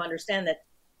to make them understand that,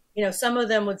 some of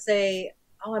them would say,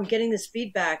 oh, I'm getting this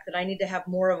feedback that I need to have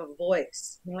more of a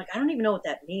voice. And they're like, I don't even know what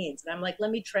that means. And I'm like, let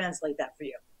me translate that for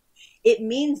you. It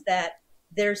means that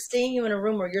they're seeing you in a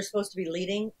room where you're supposed to be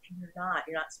leading, and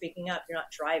you're not speaking up, you're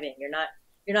not driving, you're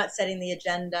not setting the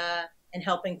agenda and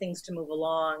helping things to move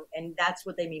along. And that's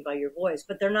what they mean by your voice.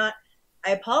 But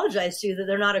I apologize to you that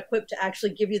they're not equipped to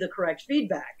actually give you the correct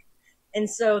feedback. And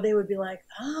so they would be like,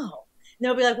 oh, and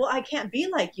they'll be like, well, I can't be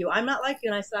like you. I'm not like you.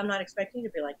 And I said, I'm not expecting you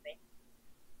to be like me.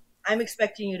 I'm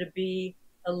expecting you to be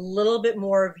a little bit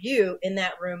more of you in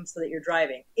that room so that you're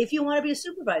driving. If you want to be a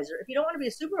supervisor, if you don't want to be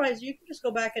a supervisor, you can just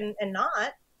go back and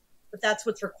not, but that's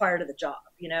what's required of the job,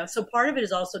 So part of it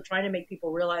is also trying to make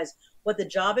people realize what the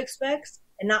job expects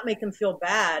and not make them feel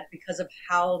bad because of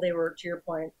how they were, to your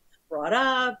point, brought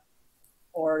up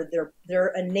or their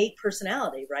innate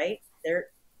personality, right?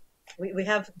 We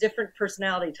have different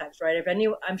personality types, right?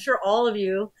 I'm sure all of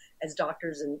you as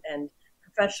doctors and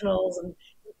professionals, and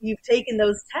you've taken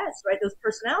those tests, right? Those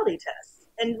personality tests.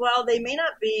 And while they may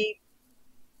not be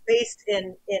based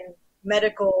in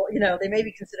medical, they may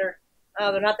be considered,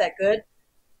 oh, they're not that good.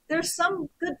 There's some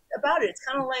good about it. It's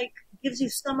kind of like gives you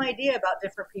some idea about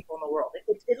different people in the world.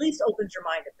 It at least opens your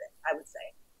mind a bit, I would say.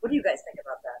 What do you guys think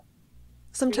about that?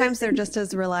 Sometimes they're just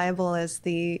as reliable as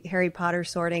the Harry Potter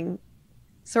sorting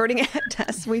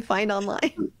tests we find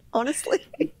online,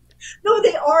 honestly. No,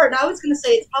 they are. And I was going to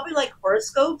say it's probably like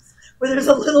horoscopes where there's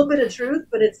a little bit of truth,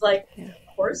 but it's like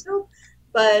horoscope.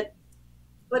 But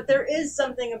there is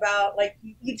something about, like,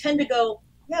 you tend to go,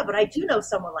 yeah, but I do know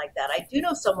someone like that. I do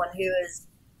know someone who is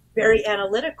very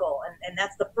analytical, and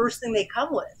that's the first thing they come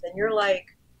with. And you're like,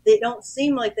 they don't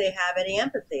seem like they have any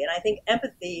empathy. And I think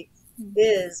empathy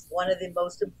is one of the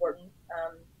most important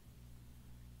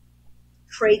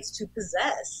traits to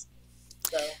possess.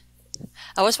 So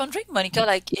I was wondering, Monica,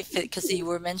 like because you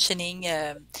were mentioning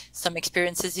some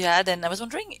experiences you had, and I was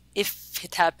wondering if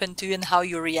it happened to you and how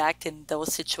you react in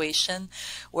those situations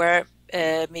where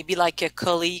maybe like a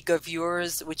colleague of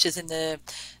yours, which is in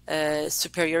a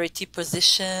superiority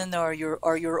position, or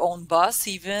your own boss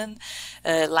even,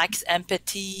 lacks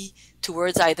empathy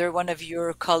towards either one of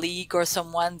your colleague or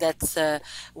someone that's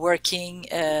working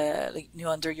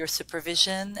under your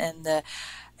supervision,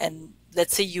 and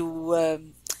let's say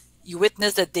you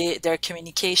witness that their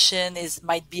communication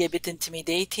might be a bit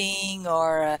intimidating,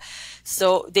 or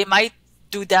so they might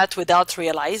do that without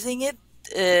realizing it,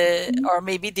 or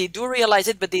maybe they do realize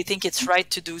it, but they think it's right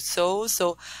to do so.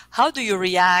 So how do you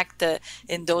react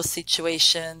in those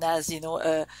situations as,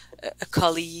 a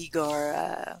colleague,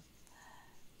 or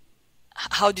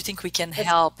how do you think we can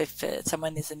help if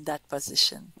someone is in that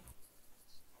position?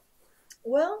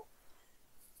 Well,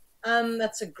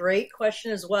 that's a great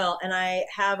question as well. And I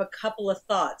have a couple of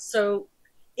thoughts. So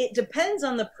it depends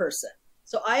on the person.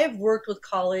 So I have worked with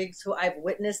colleagues who I've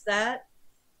witnessed that.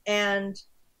 And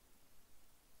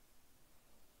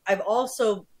I've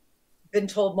also been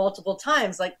told multiple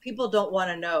times, like, people don't want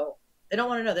to know. They don't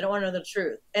want to know. They don't want to know the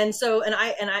truth. And so,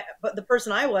 but the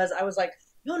person I was like,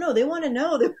 no, they want to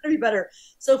know. They want to be better.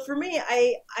 So for me,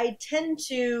 I tend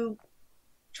to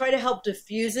try to help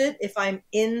diffuse it if I'm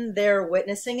in there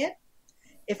witnessing it.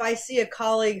 If I see a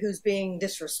colleague who's being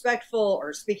disrespectful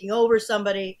or speaking over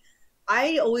somebody,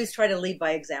 I always try to lead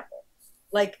by example.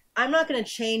 Like, I'm not going to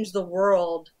change the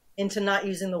world into not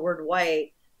using the word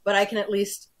white, but I can at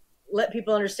least let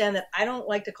people understand that I don't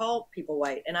like to call people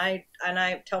white. And I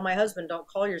tell my husband, don't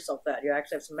call yourself that. You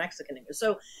actually have some Mexican in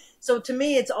you. So to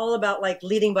me, it's all about like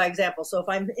leading by example. So if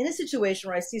I'm in a situation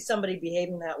where I see somebody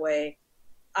behaving that way,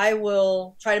 I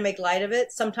will try to make light of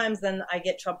it. Sometimes then I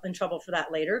get in trouble for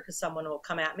that later because someone will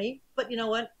come at me. But you know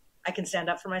what? I can stand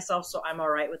up for myself, so I'm all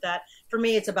right with that. For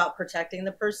me, it's about protecting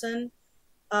the person.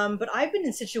 But I've been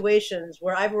in situations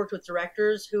where I've worked with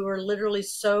directors who are literally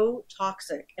so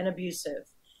toxic and abusive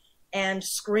and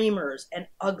screamers and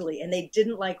ugly, and they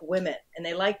didn't like women and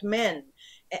they liked men,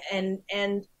 and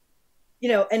you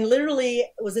know, and literally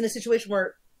was in a situation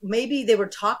where maybe they were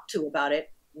talked to about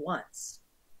it once.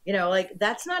 You know, like,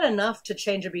 that's not enough to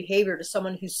change a behavior to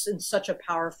someone who's in such a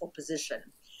powerful position.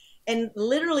 And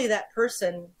literally that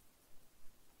person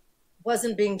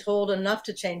wasn't being told enough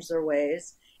to change their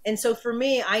ways. And so for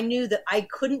me, I knew that I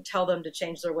couldn't tell them to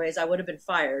change their ways. I would have been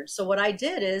fired. So what I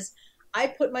did is I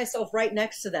put myself right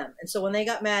next to them. And so when they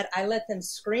got mad, I let them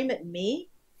scream at me,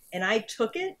 and I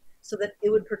took it so that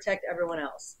it would protect everyone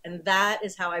else. And that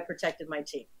is how I protected my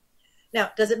team. Now,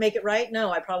 does it make it right?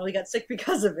 No, I probably got sick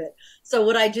because of it. So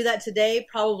would I do that today?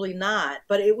 Probably not.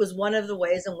 But it was one of the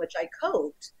ways in which I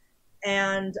coped.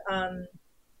 And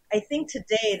I think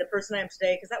today, the person I am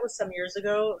today, because that was some years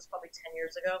ago, it was probably 10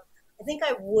 years ago, I think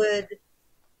I would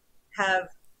have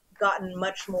gotten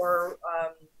much more,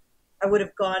 I would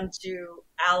have gone to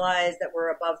allies that were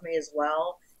above me as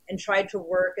well and tried to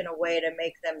work in a way to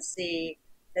make them see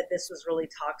that this was really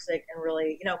toxic and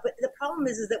really, you know, but the problem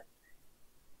is that,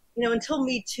 you know, until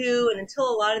Me Too and until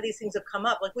a lot of these things have come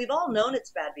up, like, we've all known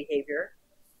it's bad behavior,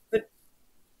 but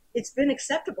it's been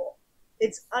acceptable.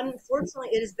 It's unfortunately,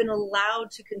 it has been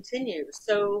allowed to continue.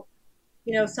 So,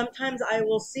 you know, sometimes I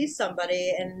will see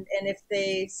somebody and if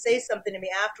they say something to me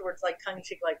afterwards, like tongue in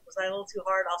cheek, like, was I a little too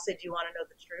hard? I'll say, do you want to know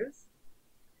the truth?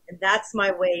 And that's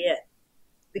my way in.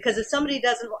 Because if somebody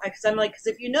doesn't, because I'm like, because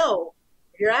if you know,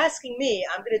 if you're asking me,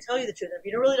 I'm going to tell you the truth. If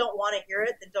you really don't want to hear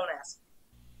it, then don't ask me.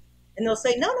 And they'll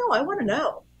say, no, I want to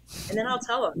know. And then I'll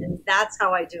tell them. And that's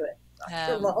how I do it.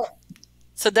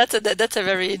 So that's a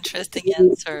very interesting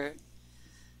answer.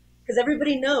 Because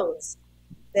everybody knows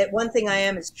that one thing I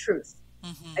am is truth.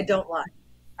 Mm-hmm. I don't lie.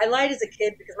 I lied as a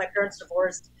kid because my parents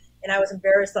divorced, and I was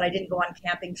embarrassed that I didn't go on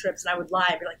camping trips, and I would lie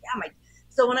and be like, yeah,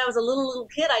 So when I was a little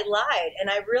kid, I lied, and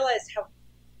I realized how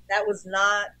that was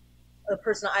not the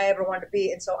person I ever wanted to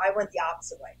be, and so I went the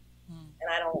opposite way. And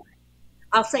I don't lie.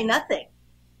 I'll say nothing,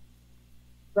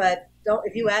 but don't.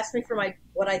 If you ask me for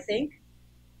what I think,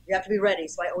 you have to be ready.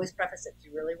 So I always preface it. Do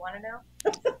you really want to know?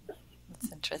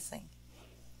 That's interesting.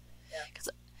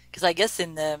 Because I guess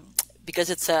because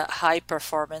it's a high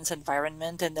performance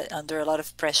environment and under a lot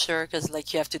of pressure, because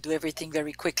like you have to do everything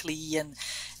very quickly and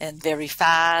very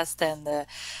fast, and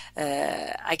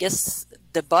I guess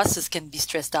the bosses can be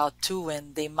stressed out too,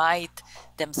 and they might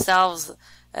themselves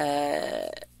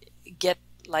get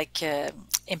like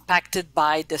impacted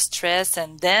by the stress,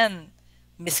 and then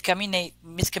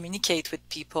miscommunicate with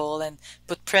people and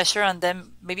put pressure on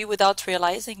them, maybe without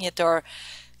realizing it, or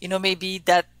maybe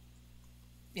that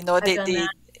they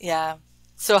yeah.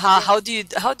 So how do you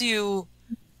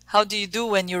do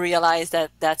when you realize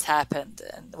that that's happened,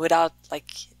 and without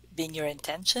like being your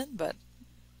intention? But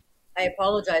I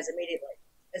apologize immediately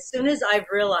as soon as I've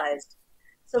realized.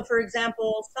 So for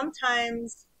example,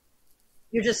 sometimes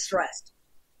you're just stressed,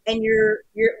 and you're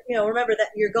remember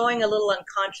that you're going a little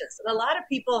unconscious, and a lot of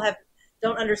people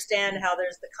don't understand how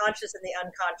there's the conscious and the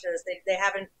unconscious. They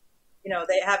haven't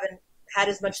had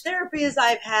as much therapy as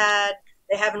I've had.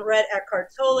 They haven't read Eckhart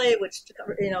Tolle, which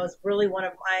is really one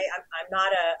of my.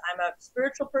 I'm a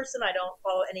spiritual person. I don't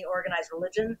follow any organized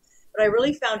religion, but I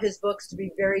really found his books to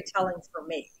be very telling for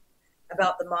me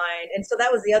about the mind. And so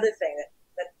that was the other thing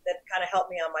that kind of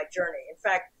helped me on my journey. In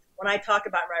fact, when I talk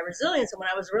about my resilience and when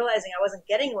I was realizing I wasn't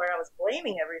getting where I was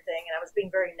blaming everything and I was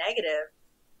being very negative,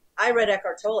 I read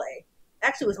Eckhart Tolle.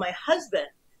 Actually, it was my husband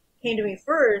came to me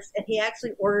first, and he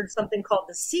actually ordered something called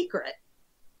The Secret.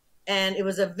 And it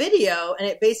was a video, and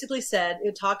it basically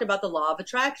it talked about the law of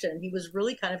attraction. He was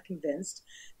really kind of convinced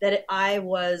that I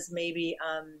was maybe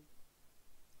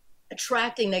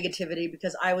attracting negativity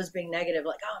because I was being negative,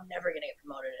 like, oh, I'm never going to get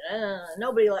promoted.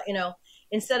 Nobody,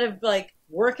 instead of like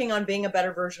working on being a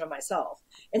better version of myself.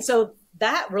 And so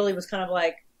that really was kind of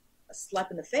like a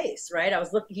slap in the face, right? I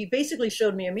was looking, he basically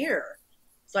showed me a mirror.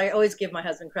 So I always give my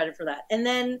husband credit for that. And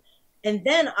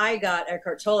then I got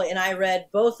Eckhart Tolle, and I read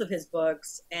both of his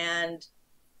books and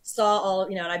saw all,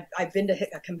 you know, and I've been to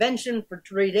a convention for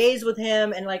 3 days with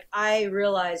him. And like, I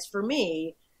realized for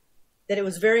me that it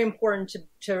was very important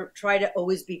to try to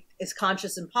always be as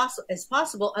conscious as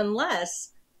possible,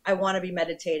 unless I want to be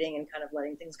meditating and kind of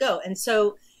letting things go. And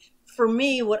so for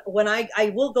me, when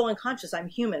I will go unconscious, I'm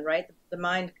human, right? The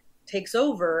mind takes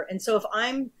over. And so if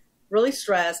I'm really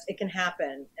stressed, it can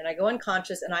happen. And I go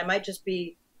unconscious, and I might just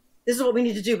be, this is what we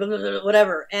need to do, blah, blah, blah,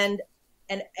 whatever. And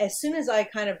as soon as I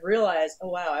kind of realized, oh,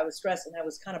 wow, I was stressed and I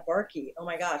was kind of barky. Oh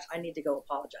my gosh, I need to go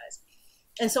apologize.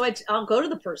 And so I'll go to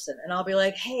the person and I'll be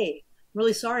like, hey, I'm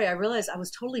really sorry. I realized I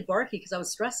was totally barky because I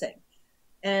was stressing.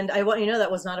 And I want you to know that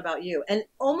was not about you. And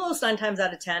almost 9 times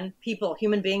out of 10,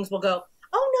 human beings will go,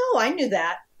 oh no, I knew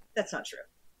that. That's not true.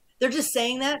 They're just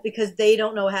saying that because they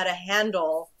don't know how to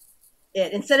handle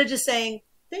it. Instead of just saying,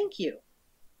 thank you.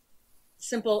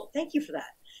 Simple, thank you for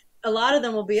that. A lot of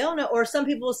them will be, oh no, or some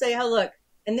people will say, oh, look,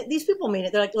 and these people mean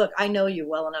it. They're like, look, I know you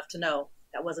well enough to know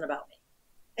that wasn't about me.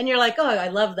 And you're like, oh, I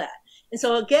love that. And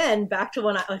so again, back to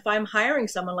if I'm hiring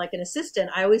someone like an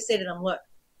assistant, I always say to them, look,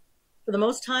 for the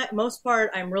most part,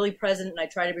 I'm really present and I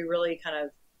try to be really kind of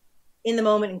in the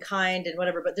moment and kind and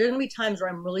whatever. But there's going to be times where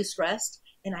I'm really stressed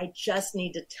and I just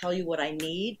need to tell you what I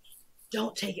need.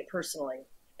 Don't take it personally.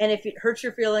 And if it hurts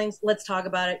your feelings, let's talk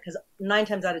about it, because 9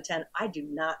 times out of 10, I do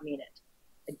not mean it.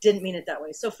 I didn't mean it that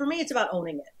way. So for me, it's about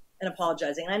owning it and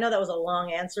apologizing. And I know that was a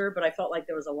long answer, but I felt like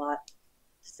there was a lot to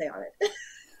say on it.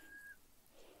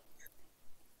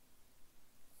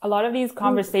 A lot of these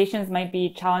conversations might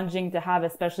be challenging to have,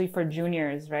 especially for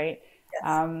juniors, right?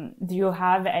 Yes. Do you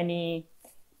have any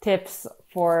tips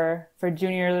for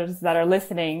juniors that are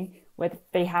listening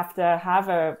they have to have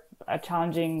a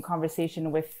challenging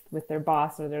conversation with their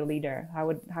boss or their leader?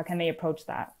 How can they approach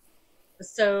that?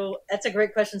 So that's a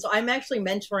great question. So I'm actually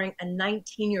mentoring a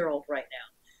 19-year-old right now,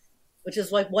 which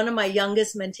is like one of my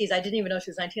youngest mentees. I didn't even know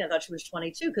she was 19. I thought she was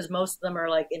 22 because most of them are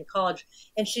like in college.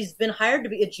 And she's been hired to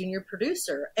be a junior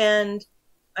producer. And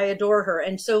I adore her.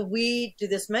 And so we do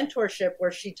this mentorship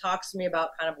where she talks to me about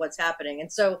kind of what's happening.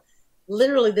 And so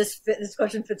literally this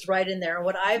question fits right in there. And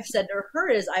what I've said to her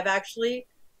is I've actually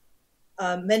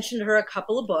mentioned to her a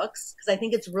couple of books, because I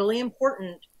think it's really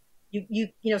important. You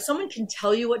know, someone can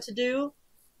tell you what to do,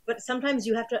 but sometimes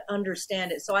you have to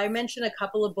understand it. So I mentioned a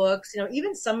couple of books, you know,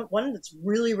 even one that's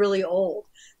really, really old.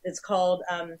 It's called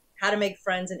How to Make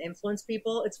Friends and Influence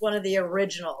People. It's one of the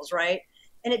originals, right?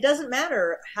 And it doesn't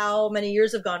matter how many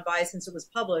years have gone by since it was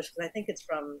published, because I think is it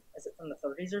from the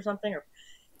 30s or something? Or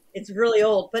it's really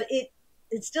old, but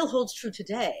it still holds true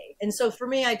today. And so for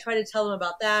me, I try to tell them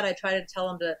about that. I try to tell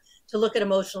them to look at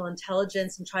emotional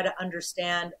intelligence and try to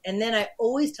understand. And then I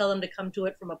always tell them to come to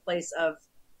it from a place of,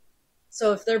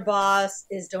 so if their boss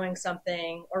is doing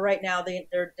something, or right now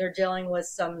they're dealing with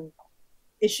some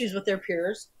issues with their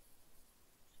peers,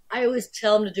 I always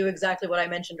tell them to do exactly what I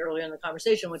mentioned earlier in the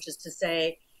conversation, which is to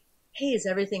say, hey, is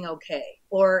everything okay?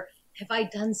 Or have I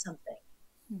done something?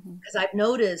 Because I've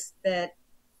noticed that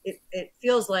it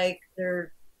feels like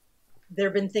there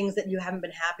have been things that you haven't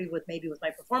been happy with, maybe with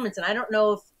my performance. And I don't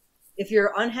know if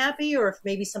you're unhappy or if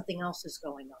maybe something else is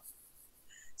going on.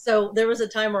 So there was a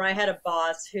time where I had a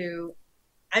boss who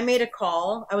I made a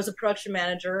call. I was a production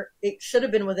manager. It should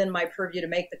have been within my purview to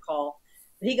make the call,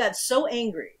 but he got so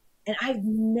angry, and I've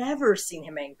never seen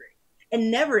him angry, and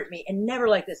never at me, and never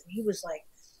like this. And he was like,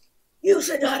 you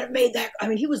should not have made that. I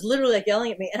mean, he was literally like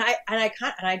yelling at me, and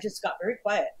I just got very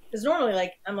quiet, because normally,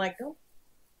 like, I'm like, oh,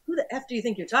 who the F do you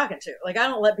think you're talking to? Like, I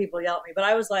don't let people yell at me, but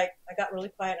I was like, I got really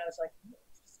quiet, and I was like,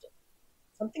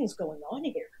 something's going on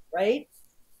here, right?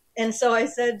 And so I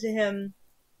said to him,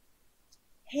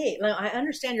 hey, I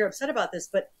understand you're upset about this,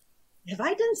 but have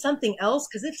I done something else?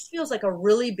 Because this feels like a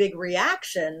really big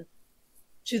reaction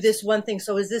to this one thing.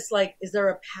 So is there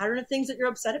a pattern of things that you're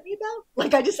upset at me about?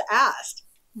 Like, I just asked.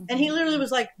 And he literally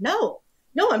was like, no,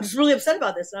 I'm just really upset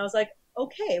about this. And I was like,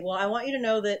 okay, well, I want you to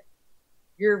know that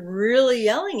you're really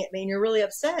yelling at me and you're really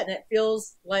upset. And it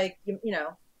feels like, you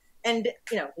know, and,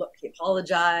 you know, look, he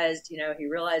apologized, you know, he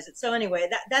realized it. So anyway,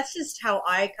 that's just how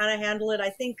I kind of handle it.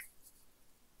 I think,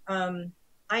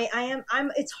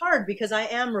 it's hard because I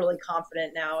am really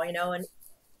confident now, you know, and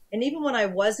even when I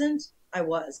wasn't, I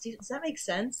was. Does that make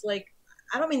sense? Like,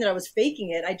 I don't mean that I was faking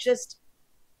it.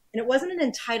 And it wasn't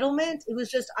an entitlement. It was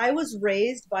just, I was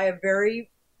raised by a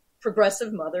very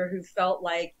progressive mother who felt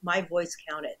like my voice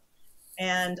counted.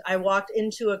 And I walked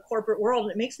into a corporate world,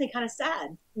 and it makes me kind of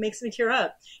sad. It makes me tear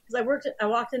up because I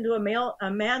walked into a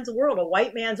man's world, a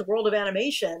white man's world of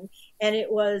animation. And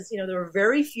it was, you know, there were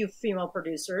very few female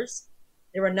producers.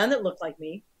 There were none that looked like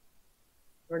me.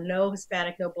 There were no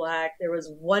Hispanic, no Black. There was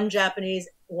one Japanese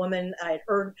woman I had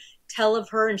heard tell of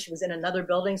her, and she was in another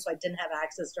building, so I didn't have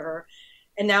access to her.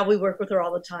 And now we work with her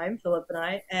all the time, Philip and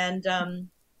I. And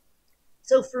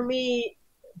so for me,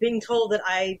 being told that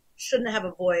I shouldn't have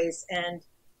a voice, and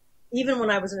even when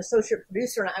I was an associate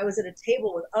producer and I was at a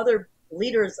table with other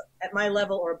leaders at my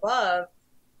level or above,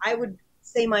 I would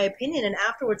say my opinion, and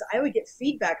afterwards I would get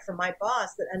feedback from my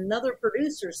boss that another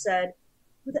producer said,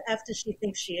 who the F does she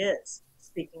think she is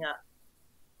speaking up?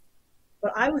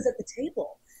 But I was at the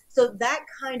table. So that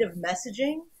kind of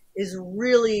messaging is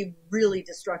really, really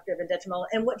destructive and detrimental.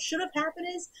 And what should have happened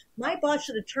is my boss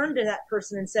should have turned to that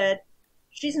person and said,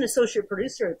 she's an associate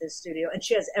producer at this studio and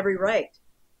she has every right.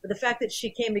 But the fact that she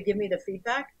came to give me the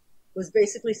feedback was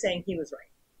basically saying he was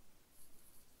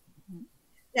right.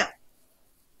 Now,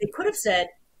 they could have said,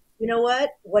 you know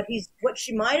what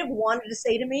she might have wanted to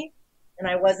say to me, and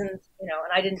I wasn't, you know,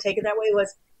 and I didn't take it that way,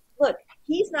 was, look,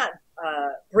 he's not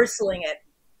bristling at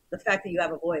the fact that you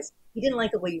have a voice. He didn't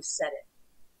like the way you said it.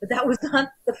 But that was not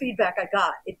the feedback I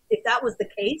got. If that was the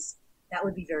case, that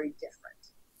would be very different.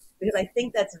 Because I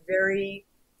think that's very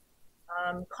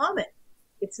common.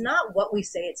 It's not what we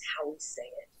say, it's how we say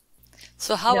it.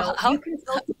 So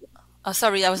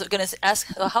sorry, I was going to ask,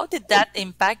 how did that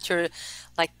impact your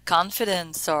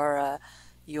confidence or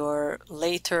your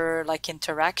later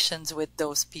interactions with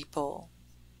those people?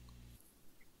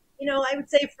 You know, I would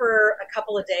say for a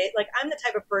couple of days, I'm the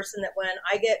type of person that when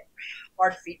I get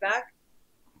hard feedback,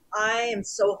 I am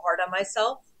so hard on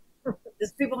myself.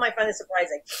 Just people might find it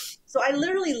surprising. So I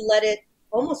literally let it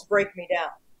almost break me down.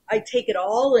 I take it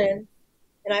all in,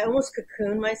 and I almost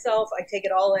cocoon myself. I take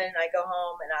it all in, and I go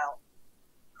home, and I'll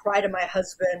cry to my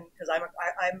husband because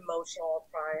I'm emotional. I'll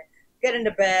cry, get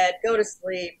into bed, go to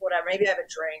sleep, whatever. Maybe I have a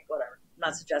drink, whatever. I'm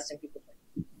not suggesting people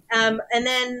drink. And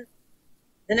then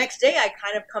the next day, I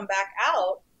kind of come back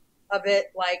out of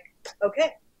it like,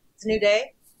 okay, it's a new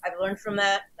day. I've learned from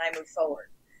that, and I move forward.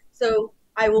 So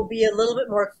I will be a little bit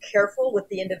more careful with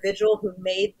the individual who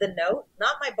made the note,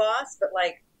 not my boss, but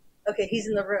okay, he's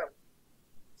in the room.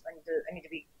 So I need to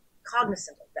be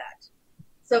cognizant of that.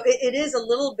 So it is a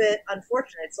little bit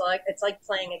unfortunate. It's like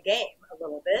playing a game a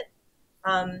little bit.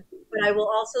 But I will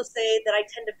also say that I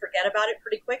tend to forget about it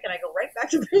pretty quick, and I go right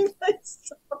back to being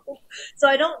myself. So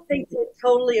I don't think it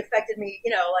totally affected me.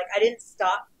 You know, I didn't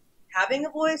stop having a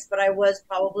voice, but I was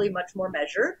probably much more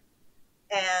measured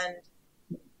and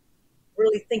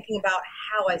really thinking about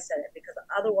how I said it, because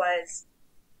otherwise,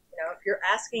 you know, if you're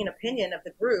asking an opinion of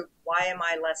the group, why am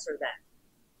I lesser than?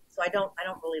 So I don't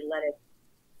really let it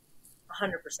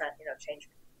 100%, change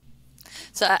me.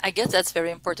 So I guess that's very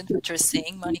important what you're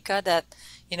saying, Monica, that,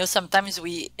 sometimes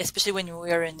especially when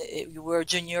we were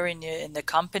junior in the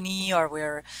company, or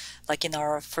we're in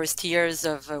our first years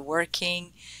of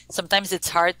working, sometimes it's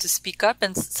hard to speak up,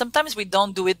 and sometimes we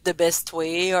don't do it the best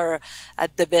way or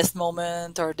at the best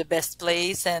moment or the best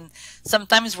place. And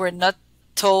sometimes we're not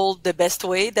told the best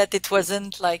way, that it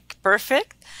wasn't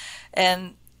perfect.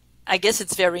 And I guess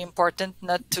it's very important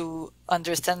not to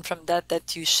understand from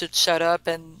that you should shut up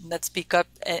and not speak up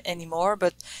anymore,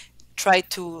 but try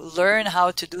to learn how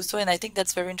to do so. And I think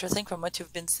that's very interesting from what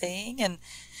you've been saying.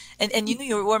 And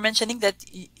you were mentioning that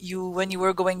when you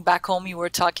were going back home, you were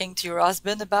talking to your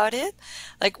husband about it.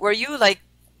 Were you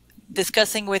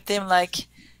discussing with him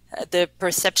the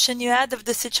perception you had of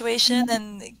the situation,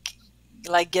 and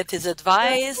get his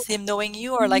advice, him knowing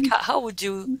you, or how would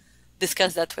you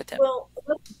discuss that with him?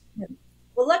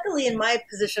 Well, luckily in my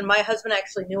position, my husband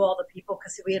actually knew all the people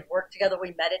because we had worked together.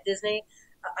 We met at Disney.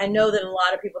 I know that a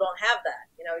lot of people don't have that.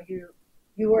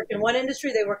 You work in one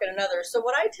industry, they work in another. So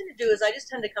what I tend to do is I just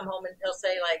tend to come home and he'll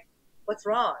say what's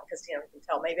wrong? Because, you can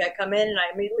tell maybe I come in and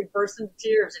I immediately burst into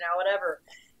tears, whatever.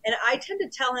 And I tend to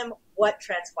tell him what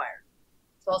transpired.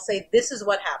 So I'll say, this is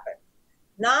what happened.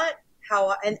 Not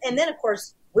how, and then of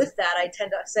course with that, I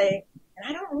tend to say, and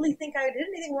I don't really think I did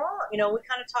anything wrong. We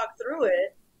kind of talk through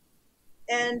it.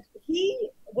 And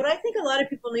what I think a lot of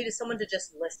people need is someone to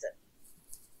just listen.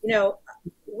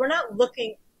 We're not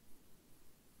looking,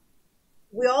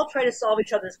 we all try to solve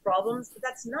each other's problems, but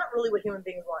that's not really what human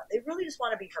beings want. They really just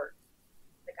want to be heard.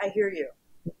 I hear you.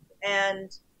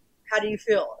 And how do you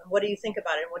feel? And what do you think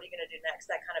about it? And what are you going to do next?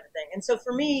 That kind of a thing. And so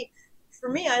for me,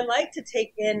 I like to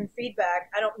take in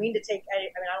feedback. I don't mean to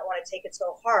I don't want to take it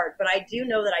so hard, but I do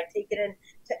know that I take it in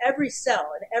to every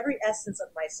cell and every essence of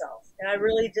myself. And I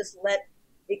really just let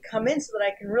it come in so that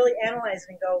I can really analyze it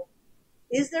and go,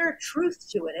 is there truth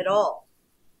to it at all?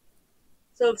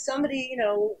 So if somebody, you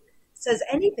know, says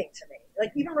anything to me,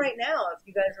 like even right now, if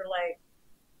you guys are like,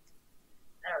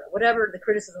 I don't know, whatever the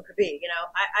criticism could be, you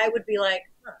know, I would be like,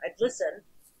 huh, I'd listen.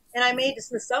 And I may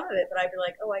dismiss some of it, but I'd be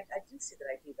like, oh, I do see that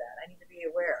I do that. I need to be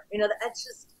aware. You know, that's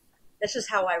just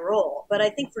how I roll. But I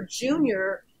think for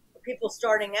junior, for people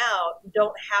starting out who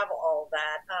don't have all of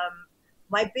that,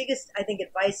 my biggest, I think,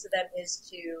 advice to them is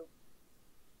to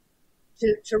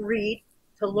read,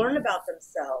 to learn about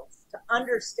themselves, to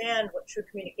understand what true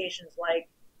communication is like,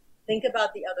 think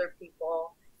about the other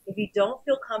people. If you don't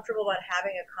feel comfortable about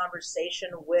having a conversation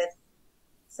with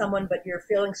someone, but you're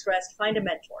feeling stressed, find a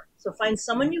mentor. So find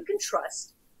someone you can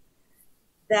trust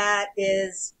that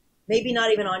is maybe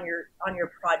not even on your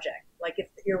project. Like if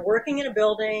you're working in a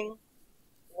building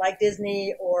like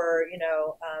Disney or, you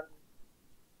know,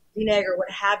 DNEG or what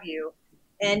have you,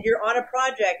 and you're on a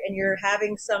project and you're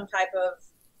having some type of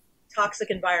toxic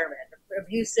environment,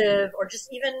 abusive, or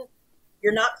just even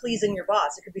you're not pleasing your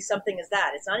boss. It could be something as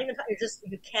that. It's not even,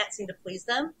 you can't seem to please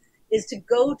them, is to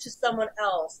go to someone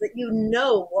else that you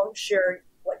know won't share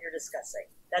what you're discussing.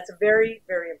 That's very,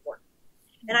 very important.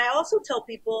 And I also tell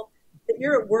people that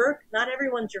you're at work, not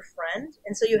everyone's your friend.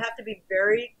 And so you have to be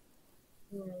very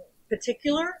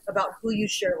particular about who you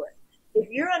share with. If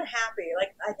you're unhappy,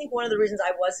 like I think one of the reasons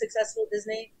I was successful at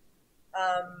Disney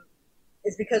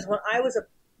is because when I was a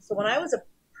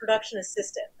production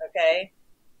assistant, okay,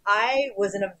 I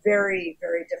was in a very,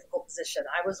 very difficult position.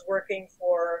 I was working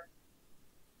for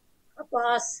a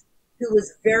boss who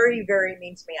was very, very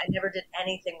mean to me. I never did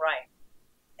anything right.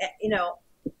 You know,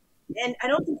 and I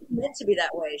don't think it meant to be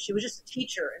that way. She was just a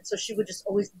teacher, and so she would just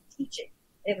always be teaching.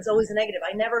 And it was always a negative.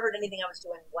 I never heard anything I was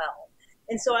doing well.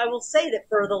 And so I will say that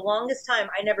for the longest time,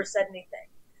 I never said anything.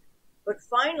 But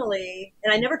finally,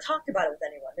 and I never talked about it with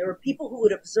anyone. There were people who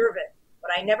would observe it,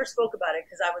 but I never spoke about it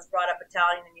because I was brought up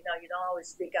Italian, and you know, you don't always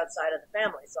speak outside of the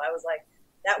family. So I was like,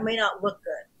 that may not look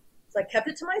good. So I kept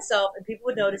it to myself, and people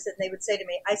would notice it, and they would say to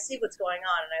me, I see what's going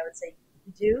on. And I would say,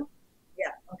 you do?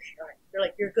 Yeah, okay, all right. They're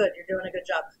like, you're good. You're doing a good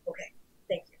job. Okay,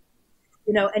 thank you.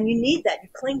 You know, and you need that. You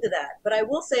cling to that. But I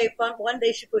will say, one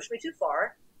day she pushed me too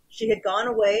far. She had gone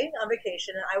away on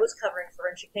vacation, and I was covering for her,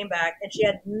 and she came back, and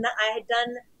I had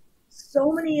done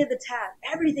so many of the tasks,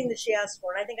 everything that she asked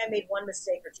for, and I think I made one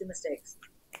mistake or two mistakes.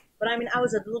 But I mean, I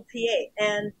was a little PA,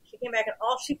 and she came back, and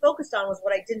all she focused on was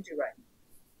what I didn't do right.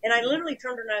 And I literally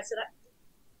turned to her and I said,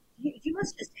 you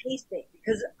must just hate me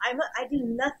because I do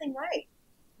nothing right.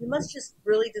 You must just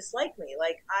really dislike me.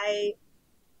 Like,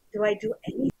 do I do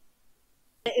anything?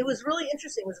 It was really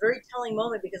interesting. It was a very telling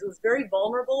moment because it was very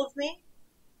vulnerable of me,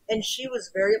 and she was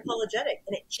very apologetic,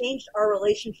 and it changed our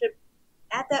relationship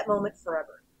at that moment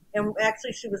forever. And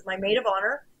actually, she was my maid of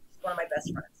honor. She's one of my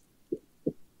best friends.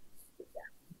 Yeah.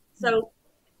 So,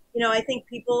 you know, I think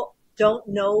people don't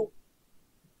know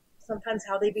sometimes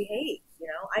how they behave. You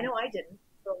know, I know I didn't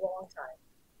for a long time,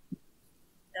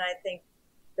 and I think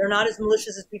they're not as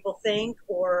malicious as people think,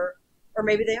 or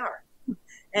maybe they are.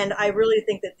 And I really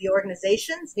think that the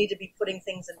organizations need to be putting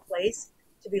things in place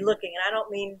to be looking. And I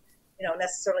don't mean, you know,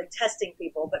 necessarily testing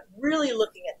people, but really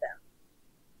looking at them.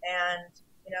 And,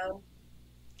 you know,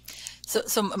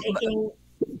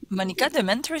 Monica, the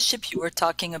mentorship you were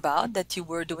talking about that you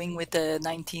were doing with the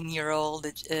 19-year-old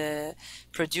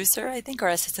producer, I think, or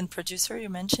assistant producer you're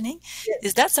mentioning, yes.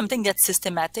 Is that something that's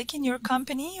systematic in your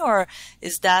company, or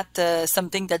is that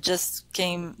something that just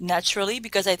came naturally?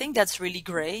 Because I think that's really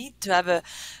great to have a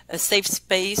safe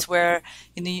space where,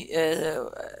 you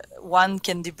know, one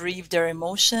can debrief their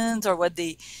emotions or what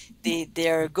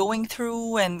they're going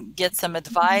through and get some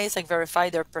advice, like verify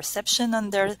their perception on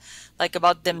their, like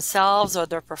about themselves or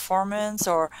their performance,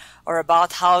 or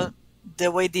about how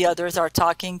the way the others are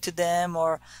talking to them,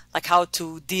 or like how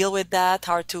to deal with that,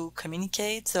 how to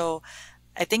communicate. So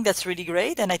I think that's really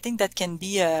great, and I think that can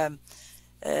be a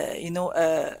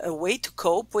way to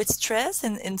cope with stress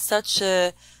in such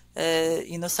a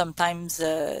you know, sometimes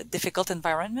difficult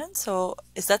environment. So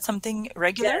is that something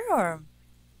regular? Yes. Or?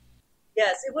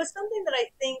 Yes, it was something that I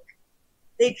think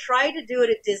they tried to do it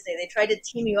at Disney. They tried to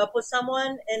team you up with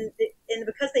someone, and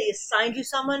because they assigned you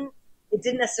someone, it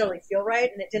didn't necessarily feel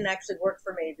right, and it didn't actually work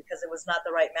for me because it was not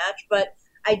the right match. But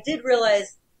I did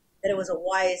realize that it was a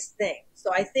wise thing.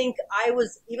 So I think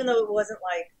even though it wasn't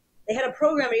like they had a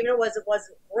program, even though it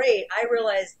wasn't great, I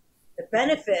realized the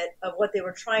benefit of what they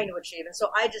were trying to achieve, and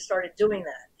so I just started doing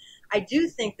that. I do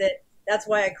think that's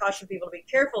why I caution people to be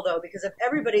careful, though, because if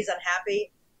everybody's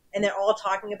unhappy and they're all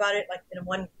talking about it like in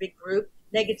one big group,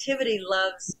 negativity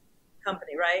loves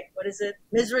company, right? What is it?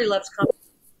 Misery loves company.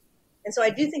 And so I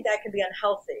do think that can be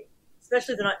unhealthy.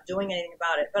 especially if they're not doing anything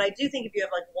about it. But I do think if you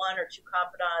have like one or two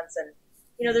confidants, and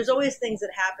there's always things that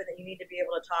happen that you need to be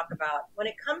able to talk about. When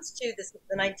it comes to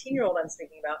the 19-year-old I'm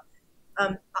speaking about,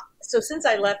 so since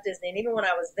I left Disney, and even when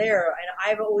I was there,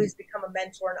 I've always become a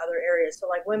mentor in other areas. So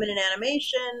like women in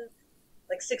animation,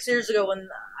 like 6 years ago when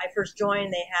I first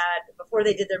joined, they had, before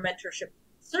they did their mentorship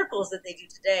circles that they do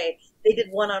today, they did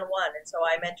one-on-one. And so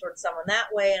I mentored someone that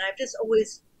way. And I've just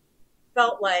always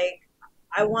felt like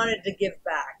I wanted to give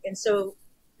back. And so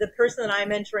the person that I'm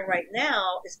mentoring right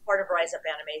now is part of Rise Up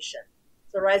Animation.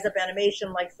 So Rise Up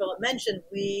Animation, like Philip mentioned,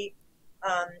 we,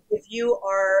 if you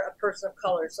are a person of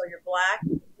color, so you're Black,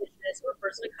 Indigenous, or a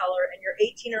person of color, and you're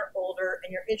 18 or older,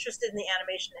 and you're interested in the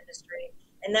animation industry,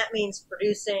 and that means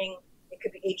producing, it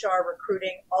could be HR,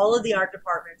 recruiting, all of the art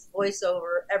departments,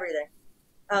 voiceover, everything.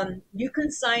 You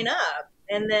can sign up,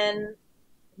 and then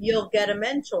you'll get a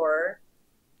mentor,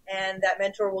 and that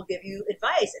mentor will give you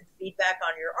advice and feedback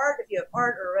on your art, if you have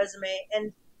art or a resume,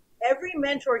 and every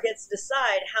mentor gets to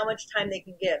decide how much time they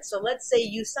can give. So let's say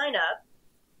you sign up,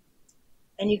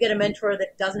 and you get a mentor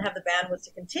that doesn't have the bandwidth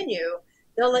to continue,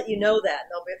 they'll let you know that.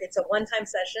 It's a one-time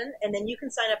session, and then you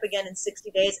can sign up again in 60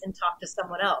 days and talk to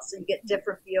someone else. So you get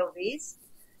different POVs.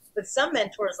 But some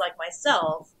mentors like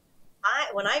myself,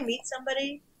 when I meet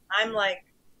somebody, I'm like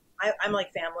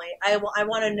family. I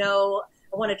want to know,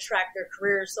 I want to track their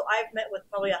careers. So I've met with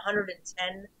probably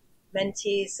 110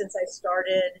 mentees since I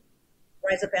started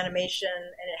Rise Up Animation,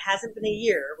 and it hasn't been a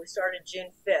year. We started June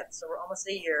 5th, so we're almost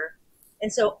a year.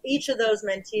 And so each of those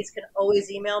mentees can always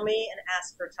email me and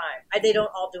ask for time. They don't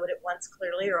all do it at once,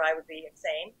 clearly, or I would be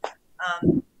insane.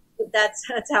 But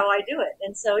that's how I do it.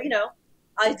 And so,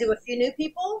 I do a few new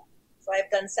people. So I've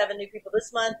done 7 new people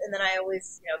this month, and then I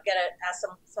always,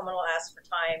 someone will ask for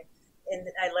time, and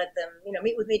I let them,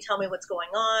 meet with me, tell me what's going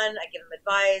on. I give them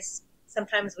advice.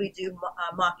 Sometimes we do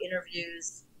mock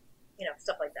interviews,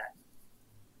 stuff like that.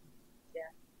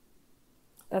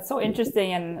 That's so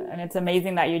interesting, and it's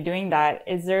amazing that you're doing that.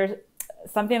 Is there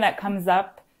something that comes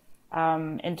up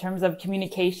in terms of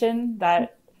communication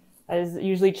that is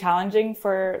usually challenging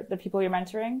for the people you're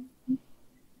mentoring?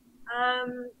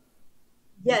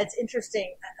 Yeah, it's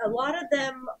interesting. A lot of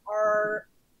them are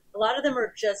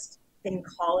just in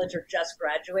college or just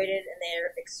graduated, and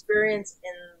their experience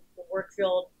in the work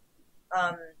field,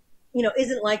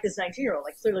 isn't like this 19-year-old.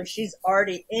 Like clearly, she's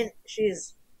already she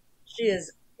is.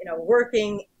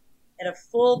 Working at a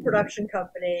full production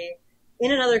company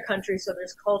in another country, so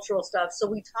there's cultural stuff. So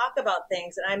we talk about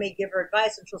things, and I may give her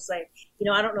advice, and she'll say,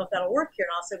 I don't know if that'll work here.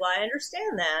 And I'll say, well, I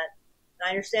understand that. And I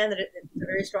understand that it's a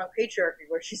very strong patriarchy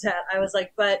where she's at. I was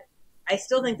like, but I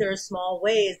still think there are small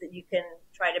ways that you can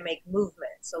try to make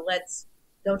movement. So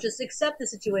don't just accept the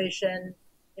situation,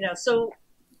 so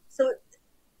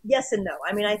yes and no.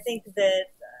 I mean, I think that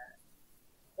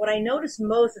what I notice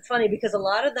most, it's funny because a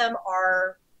lot of them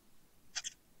are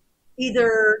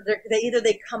either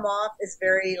they come off as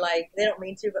very they don't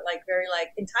mean to, but very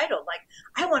entitled. Like,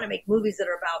 I want to make movies that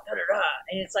are about da da da,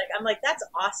 and it's I'm like, that's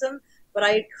awesome, but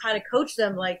I kind of coach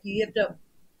them you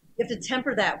have to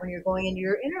temper that when you're going into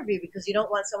your interview, because you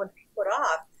don't want someone to be put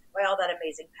off by all that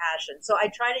amazing passion. So I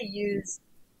try to use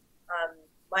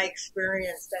my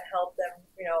experience to help them,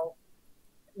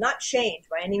 not change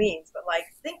by any means, but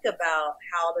think about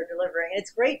how they're delivering. And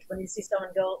it's great when you see someone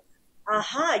go,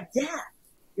 aha, yeah,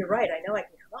 you're right. I know I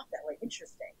can come off that way.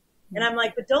 Interesting. And I'm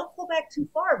like, but don't pull back too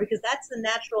far, because that's the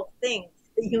natural thing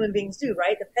that human beings do,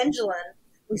 right? The pendulum,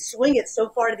 we swing it so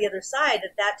far to the other side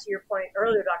that to your point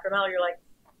earlier, Dr. Mel, you're like,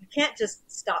 you can't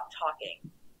just stop talking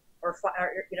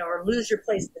or lose your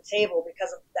place at the table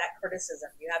because of that criticism.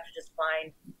 You have to just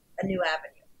find a new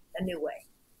avenue, a new way,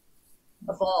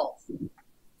 evolve.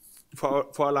 For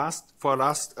our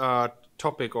last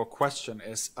topic or question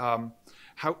is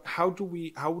how do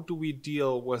we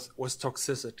deal with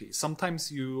toxicity?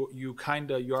 Sometimes you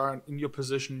are in your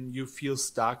position, you feel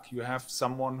stuck, you have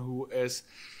someone who is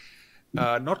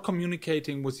not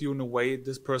communicating with you in a way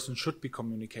this person should be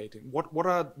communicating. What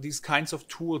are these kinds of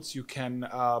tools you can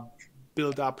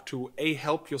build up to A,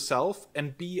 help yourself,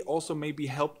 and B, also maybe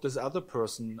help this other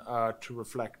person to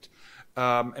reflect?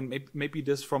 And maybe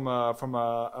this from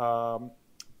a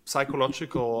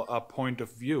psychological point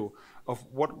of view of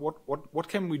what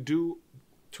can we do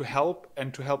to help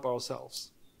and to help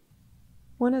ourselves?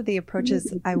 One of the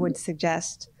approaches I would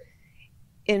suggest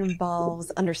involves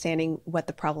understanding what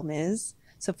the problem is.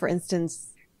 So for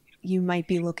instance, you might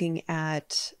be looking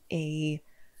at an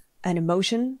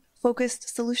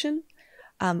emotion-focused solution,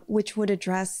 which would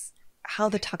address how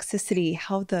the toxicity,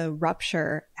 how the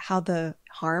rupture, how the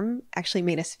harm actually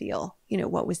made us feel.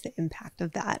 What was the impact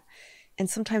of that? And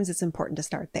sometimes it's important to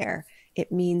start there.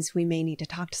 It means we may need to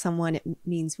talk to someone. It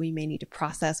means we may need to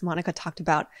process. Monica talked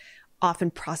about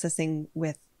often processing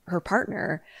with her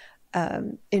partner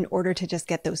in order to just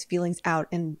get those feelings out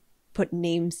and put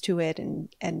names to it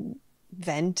and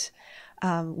vent,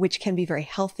 which can be very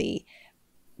healthy.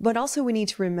 But also we need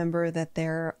to remember that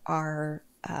there are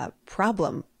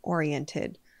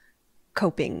problem-oriented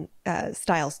coping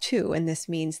styles too. And this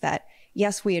means that,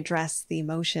 yes, we address the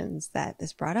emotions that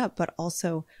this brought up, but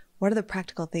also what are the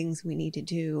practical things we need to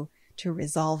do to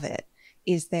resolve it?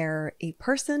 Is there a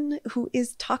person who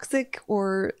is toxic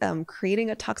or creating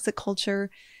a toxic culture?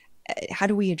 How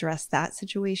do we address that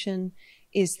situation?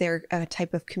 Is there a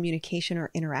type of communication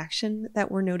or interaction that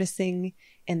we're noticing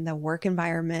in the work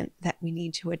environment that we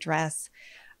need to address?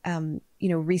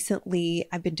 Recently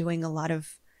I've been doing a lot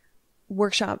of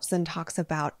workshops and talks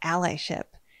about allyship.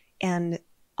 And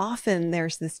often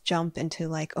there's this jump into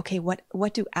like, okay,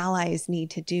 what do allies need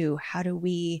to do? How do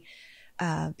we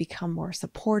become more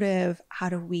supportive? How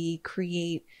do we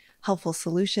create helpful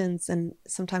solutions? And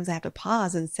sometimes I have to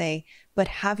pause and say, but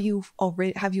have you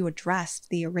addressed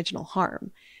the original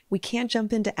harm? We can't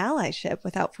jump into allyship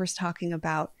without first talking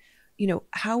about,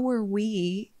 how are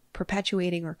we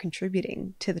perpetuating or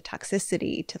contributing to the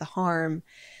toxicity, to the harm,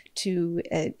 to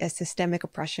a systemic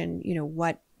oppression?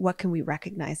 What can we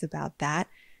recognize about that?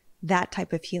 That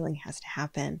type of healing has to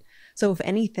happen. So if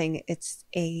anything, it's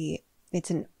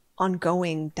an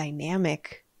ongoing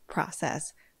dynamic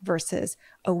process versus,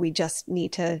 we just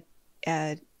need to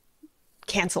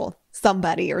cancel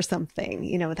somebody or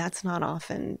something. That's not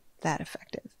often that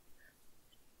effective.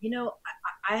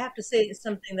 I have to say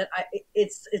something that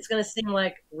it's going to seem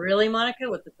like, really, Monica,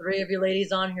 with the three of you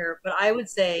ladies on here, but I would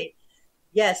say,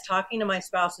 yes, talking to my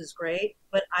spouse is great,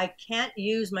 but I can't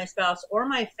use my spouse or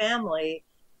my family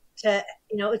to,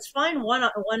 it's fine one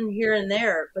here and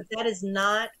there, but that is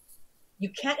not, you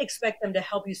can't expect them to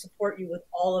help you, support you with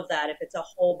all of that if it's a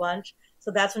whole bunch. So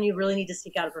that's when you really need to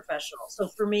seek out a professional. So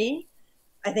for me,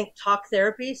 I think talk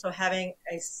therapy, so having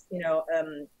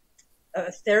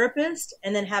a therapist,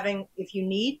 and then having, if you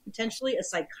need, potentially a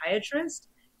psychiatrist,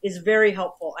 is very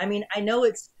helpful. I mean, I know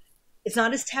it's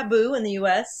not as taboo in the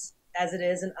US as it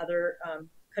is in other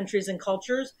countries and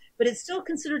cultures, but it's still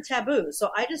considered taboo. So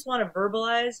I just want to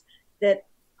verbalize that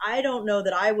I don't know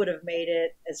that I would have made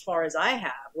it as far as I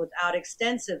have without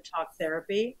extensive talk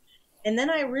therapy. And then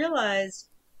I realized,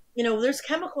 there's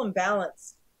chemical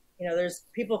imbalance. There's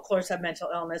people, of course, have mental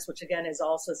illness, which again is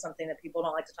also something that people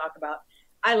don't like to talk about.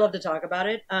 I love to talk about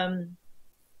it.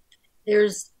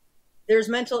 There's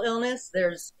mental illness,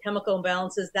 there's chemical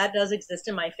imbalances that does exist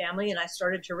in my family. And I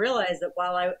started to realize that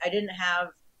while I didn't have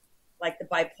like the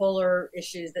bipolar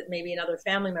issues that maybe another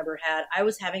family member had, I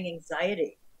was having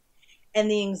anxiety. And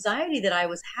the anxiety that I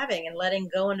was having and letting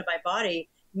go into my body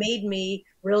made me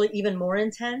really even more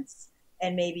intense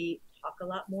and maybe talk a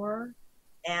lot more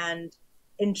and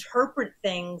interpret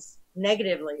things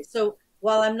negatively. So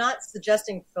while I'm not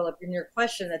suggesting, Philip, in your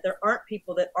question that there aren't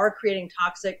people that are creating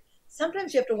toxic,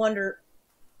 sometimes you have to wonder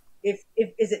if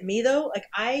is it me though? Like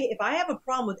if I have a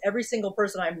problem with every single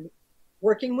person I'm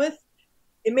working with,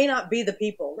 it may not be the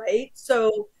people, right?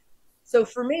 So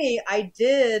for me, I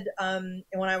did,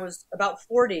 when I was about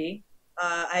 40,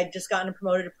 I'd just gotten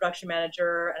promoted to production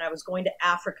manager, and I was going to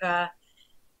Africa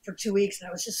for 2 weeks, and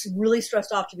I was just really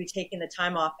stressed off to be taking the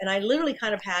time off. And I literally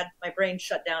kind of had my brain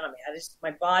shut down on me.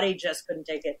 My body just couldn't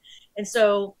take it. And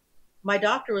so my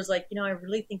doctor was like, I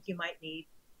really think you might need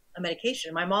a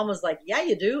medication. My mom was like, yeah,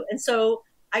 you do. And so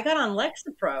I got on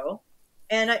Lexapro,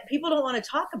 and people don't want to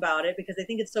talk about it because they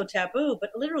think it's so taboo,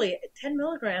 but literally 10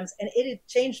 milligrams, and it had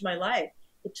changed my life.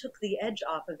 It took the edge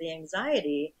off of the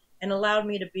anxiety and allowed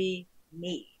me to be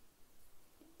me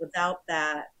without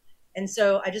that. And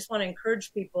so I just want to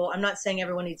encourage people. I'm not saying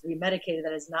everyone needs to be medicated.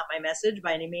 That is not my message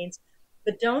by any means,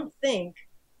 but don't think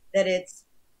that it's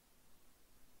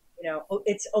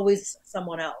always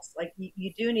someone else. Like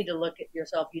you do need to look at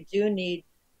yourself. You do need,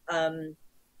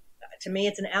 to me,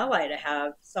 it's an ally to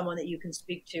have someone that you can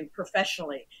speak to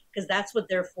professionally, because that's what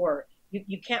they're for.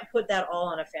 You can't put that all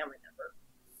on a family member.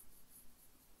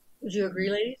 Would you agree,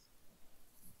 ladies?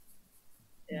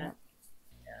 Yeah.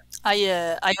 I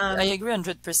agree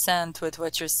 100% with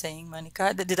what you're saying,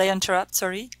 Monica. Did I interrupt?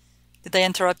 Sorry, did I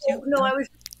interrupt you? No, I was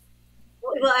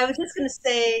just going to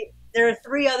say there are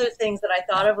three other things that I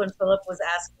thought of when Philip was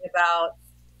asking about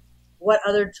what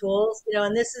other tools,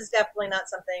 and this is definitely not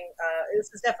something. This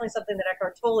is definitely something that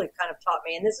Eckhart Tolle kind of taught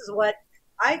me, and this is what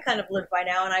I kind of live by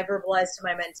now, and I verbalize to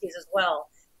my mentees as well.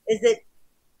 Is that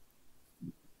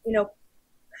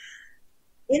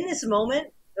in this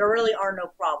moment there really are no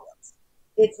problems.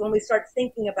 It's when we start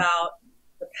thinking about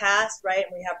past, right,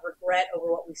 and we have regret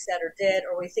over what we said or did,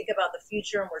 or we think about the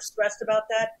future and we're stressed about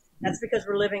that, that's because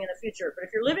we're living in the future. But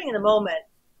if you're living in the moment,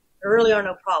 there really are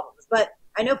no problems. But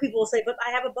I know people will say, but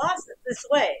I have a boss that's this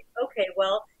way. Okay,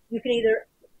 well, you can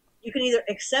either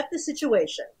accept the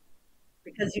situation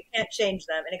because you can't change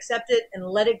them, and accept it and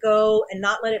let it go and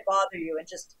not let it bother you, and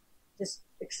just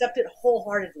accept it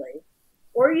wholeheartedly.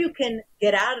 Or you can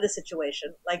get out of the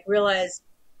situation, like realize,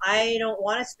 I don't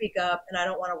want to speak up and I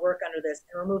don't want to work under this,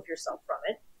 and remove yourself from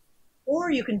it.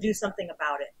 Or you can do something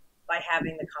about it by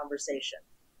having the conversation.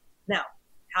 Now,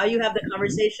 how you have the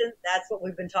conversation, that's what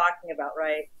we've been talking about,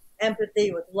 right?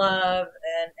 Empathy with love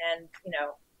and you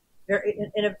know,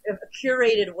 in a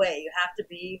curated way. You have to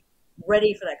be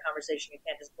ready for that conversation. You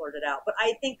can't just blurt it out. But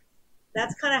I think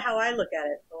that's kind of how I look at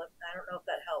it. I don't know if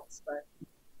that helps, but.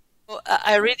 Well,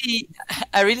 I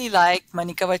really like,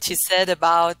 Monica, what you said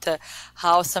about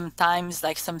how sometimes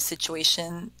like some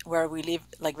situation where we live,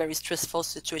 like very stressful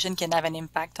situation, can have an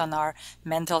impact on our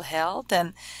mental health.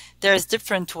 And there's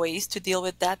different ways to deal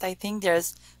with that. I think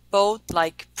there's both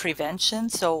like prevention.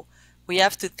 So we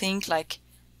have to think like,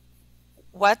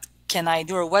 what can I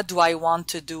do, or what do I want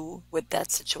to do with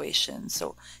that situation?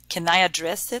 So can I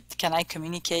address it? Can I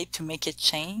communicate to make it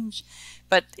change?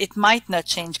 But it might not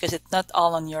change because it's not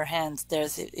all on your hands.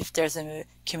 If there's a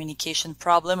communication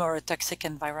problem or a toxic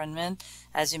environment,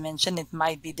 as you mentioned, it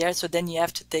might be there. So then you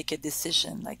have to take a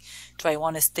decision, like, do I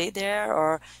want to stay there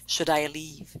or should I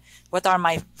leave? What are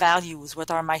my values?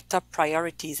 What are my top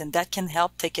priorities? And that can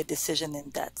help take a decision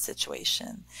in that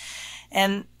situation.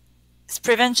 And it's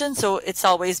prevention, so it's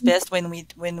always best when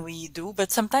we do.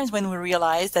 But sometimes when we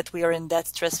realize that we are in that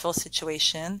stressful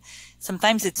situation,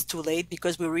 sometimes it's too late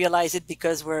because we realize it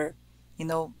because we're, you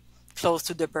know, close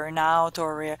to the burnout,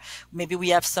 or maybe we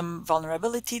have some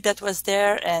vulnerability that was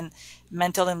there, and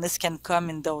mental illness can come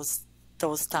in those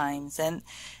times. And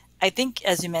I think,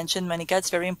 as you mentioned, Monica,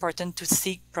 it's very important to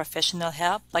seek professional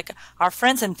help. Like, our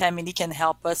friends and family can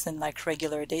help us in like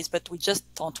regular days, but we just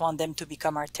don't want them to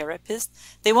become our therapist.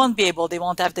 They won't be able, they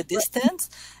won't have the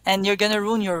distance, and you're going to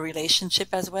ruin your relationship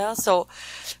as well. So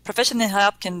professional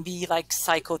help can be like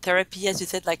psychotherapy, as you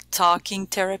said, like talking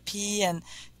therapy, and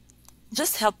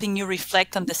just helping you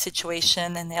reflect on the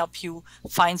situation and help you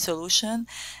find solution.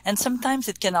 And sometimes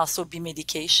it can also be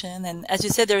medication. And as you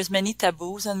said, there's many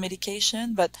taboos on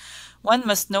medication, but one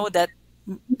must know that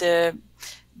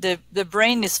the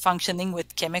brain is functioning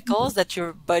with chemicals that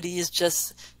your body is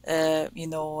just,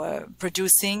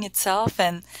 producing itself.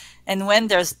 And when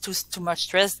there's too much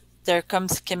stress, there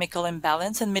comes chemical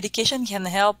imbalance, and medication can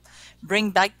help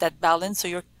bring back that balance so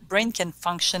your brain can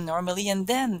function normally and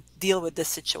then deal with the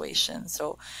situation.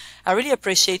 So I really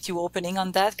appreciate you opening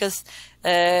on that, because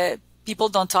people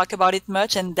don't talk about it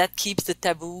much, and that keeps the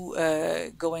taboo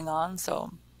going on.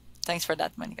 So thanks for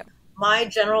that, Monica. My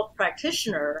general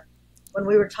practitioner, when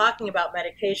we were talking about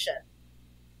medication,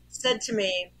 said to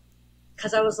me,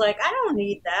 because I was like, I don't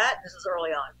need that. This was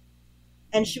early on.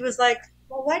 And she was like,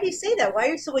 well, why do you say that? Why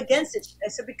are you so against it? I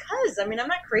said, because, I mean, I'm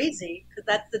not crazy, because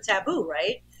that's the taboo,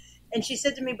 right? And she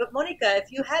said to me, but Monica,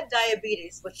 if you had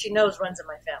diabetes, which she knows runs in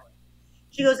my family,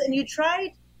 she goes, and you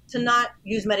tried to not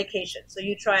use medication. So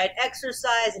you tried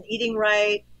exercise and eating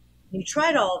right. You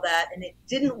tried all that and it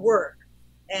didn't work.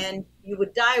 And you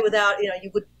would die without,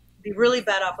 you would be really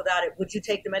bad off without it. Would you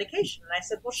take the medication? And I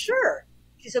said, well, sure.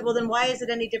 She said, well, then why is it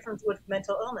any different with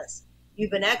mental illness?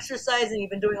 You've been exercising,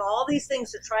 you've been doing all these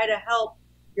things to try to help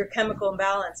your chemical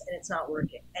imbalance, and it's not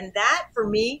working. And that, for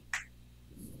me,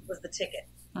 was the ticket.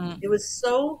 It was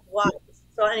so wise.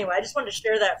 So anyway, I just wanted to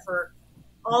share that for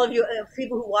all of you,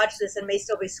 people who watch this and may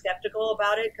still be skeptical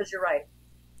about it, because you're right,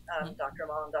 Dr.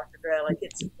 Amal and Dr. Gray, like,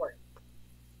 it's important.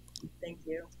 Thank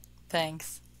you.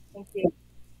 Thanks. Thank you.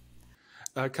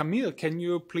 Camille, can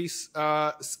you please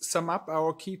sum up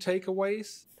our key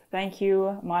takeaways? Thank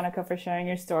you, Monica, for sharing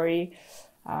your story.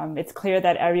 It's clear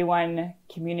that everyone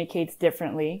communicates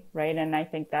differently, right? And I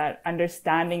think that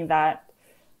understanding that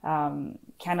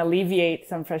can alleviate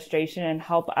some frustration and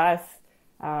help us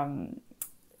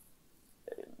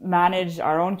manage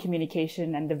our own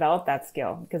communication and develop that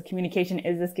skill, because communication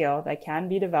is a skill that can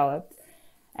be developed,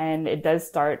 and it does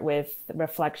start with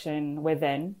reflection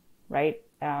within, right?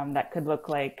 That could look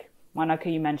like, Monica,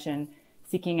 you mentioned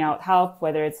seeking out help,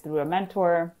 whether it's through a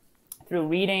mentor, through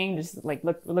reading, just like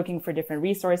looking for different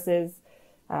resources.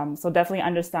 So definitely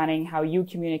understanding how you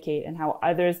communicate and how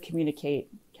others communicate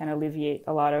can alleviate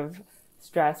a lot of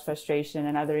stress, frustration,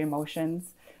 and other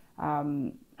emotions.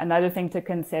 Another thing to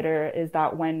consider is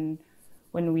that when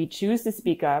we choose to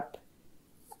speak up,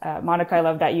 Monica, I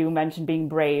love that you mentioned being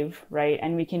brave, right?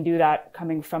 And we can do that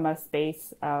coming from a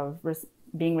space of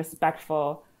being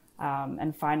respectful,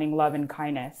 and finding love and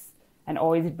kindness, and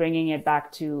always bringing it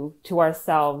back to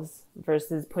ourselves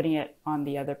versus putting it on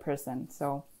the other person.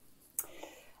 So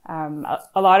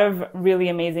a lot of really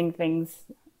amazing things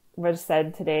were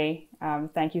said today.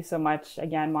 Thank you so much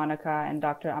again, Monica and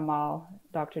Dr. Amal,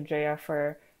 Dr. Drea,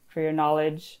 for your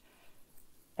knowledge.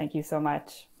 Thank you so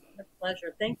much. A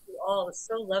pleasure. Thank you all. It's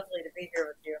so lovely to be here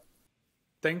with you.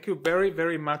 Thank you very,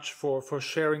 very much for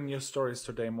sharing your stories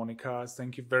today, Monica.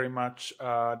 Thank you very much,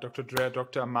 Dr. Drea,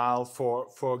 Dr. Amal,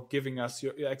 for giving us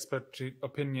your expert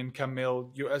opinion.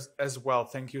 Camille, you as well.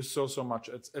 Thank you so much.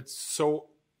 It's so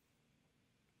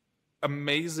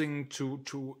amazing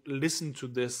to listen to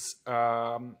this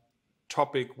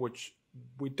topic, which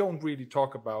we don't really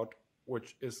talk about,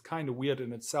 which is kind of weird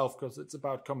in itself because it's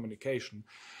about communication.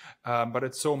 But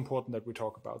it's so important that we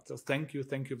talk about. So thank you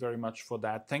very much for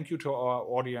that. Thank you to our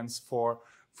audience for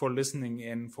listening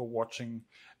in, for watching,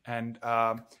 and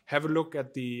have a look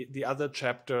at the other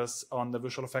chapters on the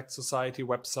Visual Effects Society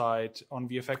website, on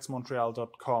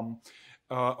vfxmontreal.com,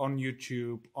 on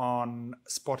YouTube, on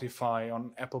Spotify,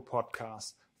 on Apple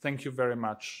Podcasts. Thank you very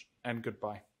much, and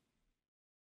goodbye.